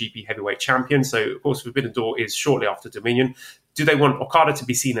IWGP Heavyweight Champion? So, of course, Forbidden Door is shortly after Dominion. Do they want Okada to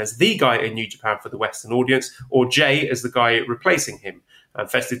be seen as the guy in New Japan for the Western audience, or Jay as the guy replacing him?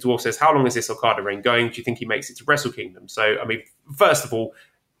 Festive Dwarf says, how long is this Okada reign going? Do you think he makes it to Wrestle Kingdom? So, I mean, first of all,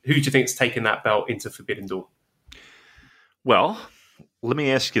 who do you think is taking that belt into Forbidden Door? Well, let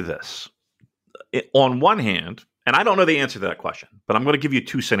me ask you this. On one hand, and I don't know the answer to that question, but I'm going to give you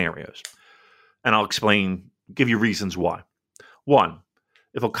two scenarios. And I'll give you reasons why. One,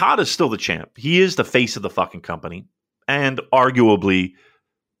 if Okada's still the champ, he is the face of the fucking company and arguably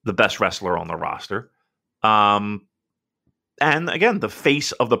the best wrestler on the roster. And again, the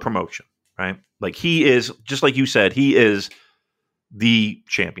face of the promotion, right? Like, he is, just like you said, he is the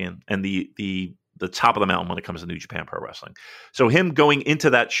champion and the top of the mountain when it comes to New Japan Pro Wrestling. So him going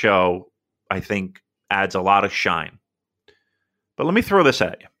into that show, I think, adds a lot of shine. But let me throw this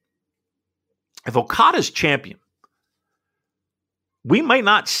at you. If Okada's champion, we might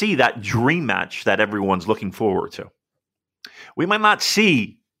not see that dream match that everyone's looking forward to. We might not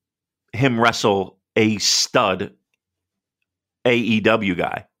see him wrestle a stud AEW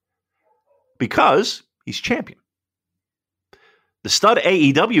guy because he's champion. The stud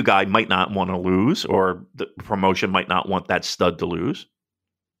AEW guy might not want to lose, or the promotion might not want that stud to lose.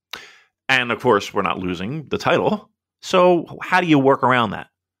 And, of course, we're not losing the title. So how do you work around that?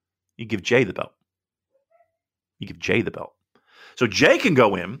 You give Jay the belt. So Jay can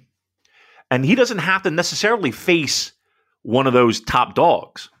go in, and he doesn't have to necessarily face one of those top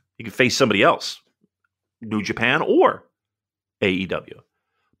dogs. He can face somebody else, New Japan or AEW.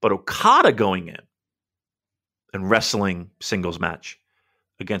 But Okada going in and wrestling singles match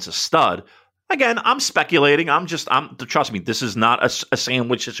against a stud. Again, I'm speculating. Trust me, this is not a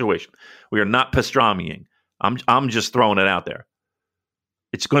sandwich situation. We are not pastramiing. I'm just throwing it out there.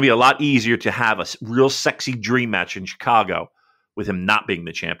 It's going to be a lot easier to have a real sexy dream match in Chicago with him not being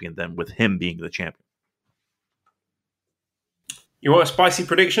the champion than with him being the champion. You want a spicy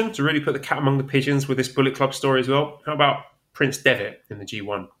prediction to really put the cat among the pigeons with this Bullet Club story as well? How about Prince Devitt in the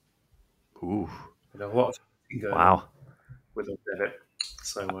G1? Ooh. A lot of wow. With Devitt.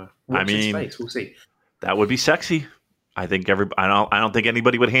 So I mean, space. We'll see. That would be sexy. I think I don't think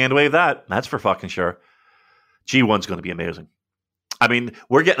anybody would hand wave that. That's for fucking sure. G1's going to be amazing. I mean,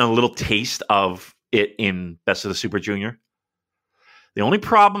 we're getting a little taste of it in Best of the Super Junior. The only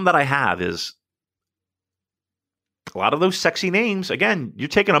problem that I have is a lot of those sexy names. Again, you're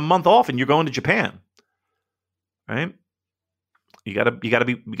taking a month off and you're going to Japan, right? You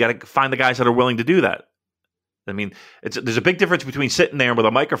gotta find the guys that are willing to do that. I mean, there's a big difference between sitting there with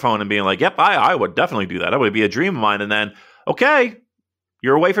a microphone and being like, "Yep, I would definitely do that. That would be a dream of mine." And then, okay,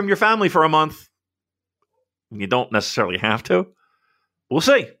 you're away from your family for a month. You don't necessarily have to. We'll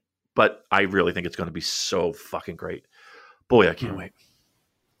see. But I really think it's going to be so fucking great. Boy, I can't wait.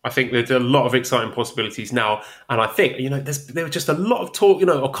 I think there's a lot of exciting possibilities now. And I think, there was just a lot of talk.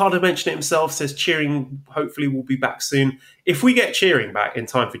 Okada mentioned it himself, says cheering hopefully will be back soon. If we get cheering back in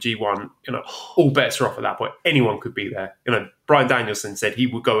time for G1, all bets are off at that point. Anyone could be there. Bryan Danielson said he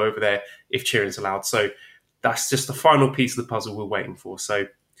would go over there if cheering's allowed. So that's just the final piece of the puzzle we're waiting for. So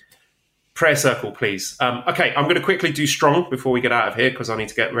prayer circle, please. Okay, I'm going to quickly do strong before we get out of here because I need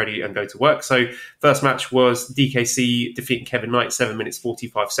to get ready and go to work. So first match was DKC defeating Kevin Knight 7 minutes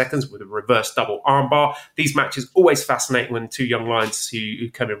 45 seconds with a reverse double armbar. These matches always fascinating when two young lions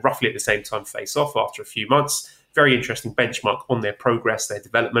who come in roughly at the same time face off after a few months. Very interesting benchmark on their progress, their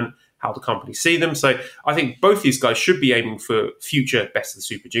development, how the company see them. So I think both these guys should be aiming for future Best of the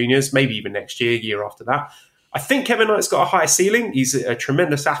Super Juniors, maybe even next year after that. I think Kevin Knight's got a higher ceiling. He's a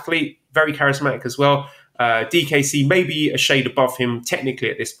tremendous athlete, very charismatic as well. DKC maybe a shade above him technically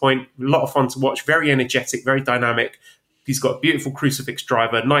at this point. A lot of fun to watch, very energetic, very dynamic. He's got a beautiful crucifix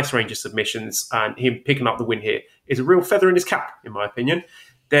driver, nice range of submissions, and him picking up the win here is a real feather in his cap, in my opinion.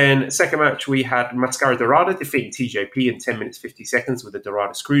 Then second match, we had Mascara Dorada defeating TJP in 10 minutes 50 seconds with a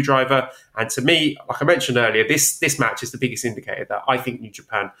Dorada screwdriver. And to me, like I mentioned earlier, this match is the biggest indicator that I think New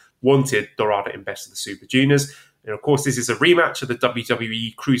Japan wanted Dorada in Best of the Super Juniors. And of course, this is a rematch of the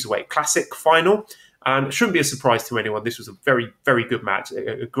WWE Cruiserweight Classic final. And it shouldn't be a surprise to anyone. This was a very, very good match.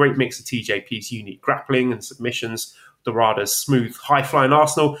 A great mix of TJP's unique grappling and submissions, Dorada's smooth, high-flying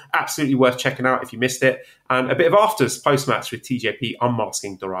Arsenal. Absolutely worth checking out if you missed it. And a bit of afters post-match with TJP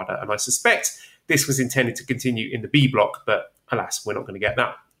unmasking Dorada. And I suspect this was intended to continue in the B block, but alas, we're not going to get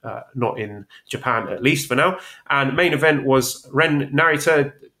that. Not in Japan, at least for now. And main event was Ren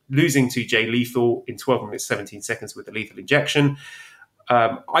Narita losing to Jay Lethal in 12 minutes 17 seconds with a lethal injection.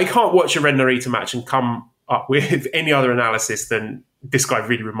 I can't watch a Ren Narita match and come up with any other analysis than this guy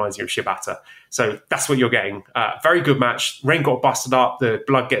really reminds me of Shibata. So that's what you're getting. Very good match. Ren got busted up. The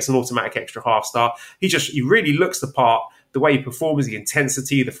blood gets an automatic extra half star. He really looks the part. The way he performs, the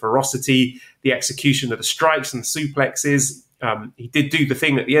intensity, the ferocity, the execution of the strikes and the suplexes. He did do the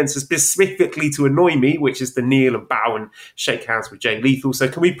thing at the end specifically to annoy me, which is the kneel and bow and shake hands with Jay Lethal. So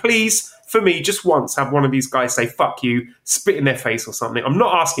can we please, for me, just once have one of these guys say, fuck you, spit in their face or something? I'm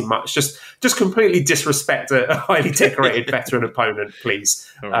not asking much. Just completely disrespect a highly decorated veteran opponent,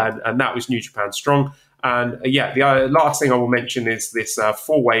 please. Right. And that was New Japan Strong. And the last thing I will mention is this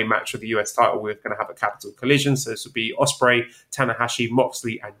four-way match for the US title. We're going to have a Capital Collision. So this will be Ospreay, Tanahashi,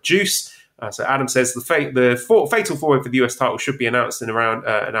 Moxley, and Juice. So Adam says the fatal four-way for the US title should be announced in around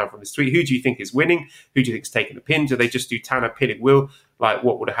an hour from this tweet. Who do you think is winning? Who do you think is taking the pin? Do they just do Tana pinning Will? Like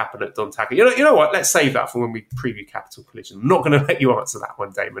what would have happened at Don Tackle? You know what? Let's save that for when we preview Capital Collision. I'm not going to let you answer that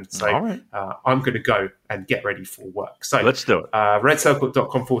one, Damon. So right. I'm going to go and get ready for work. So let's do it.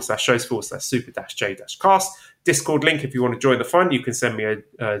 redcircle.com/shows/super-j-cast. Discord link if you want to join the fun. You can send me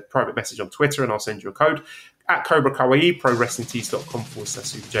a private message on Twitter and I'll send you a code. at Cobra Kawaii,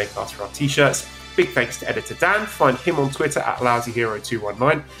 ProWrestlingTees.com/SuperJcast for our t-shirts. Big thanks to editor Dan. Find him on Twitter at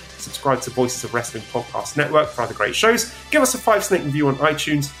LousyHero219. Subscribe to Voices of Wrestling Podcast Network for other great shows. Give us a 5-snake review on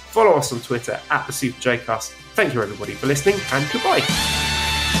iTunes. Follow us on Twitter at the SuperJcast. Thank you everybody for listening, and goodbye.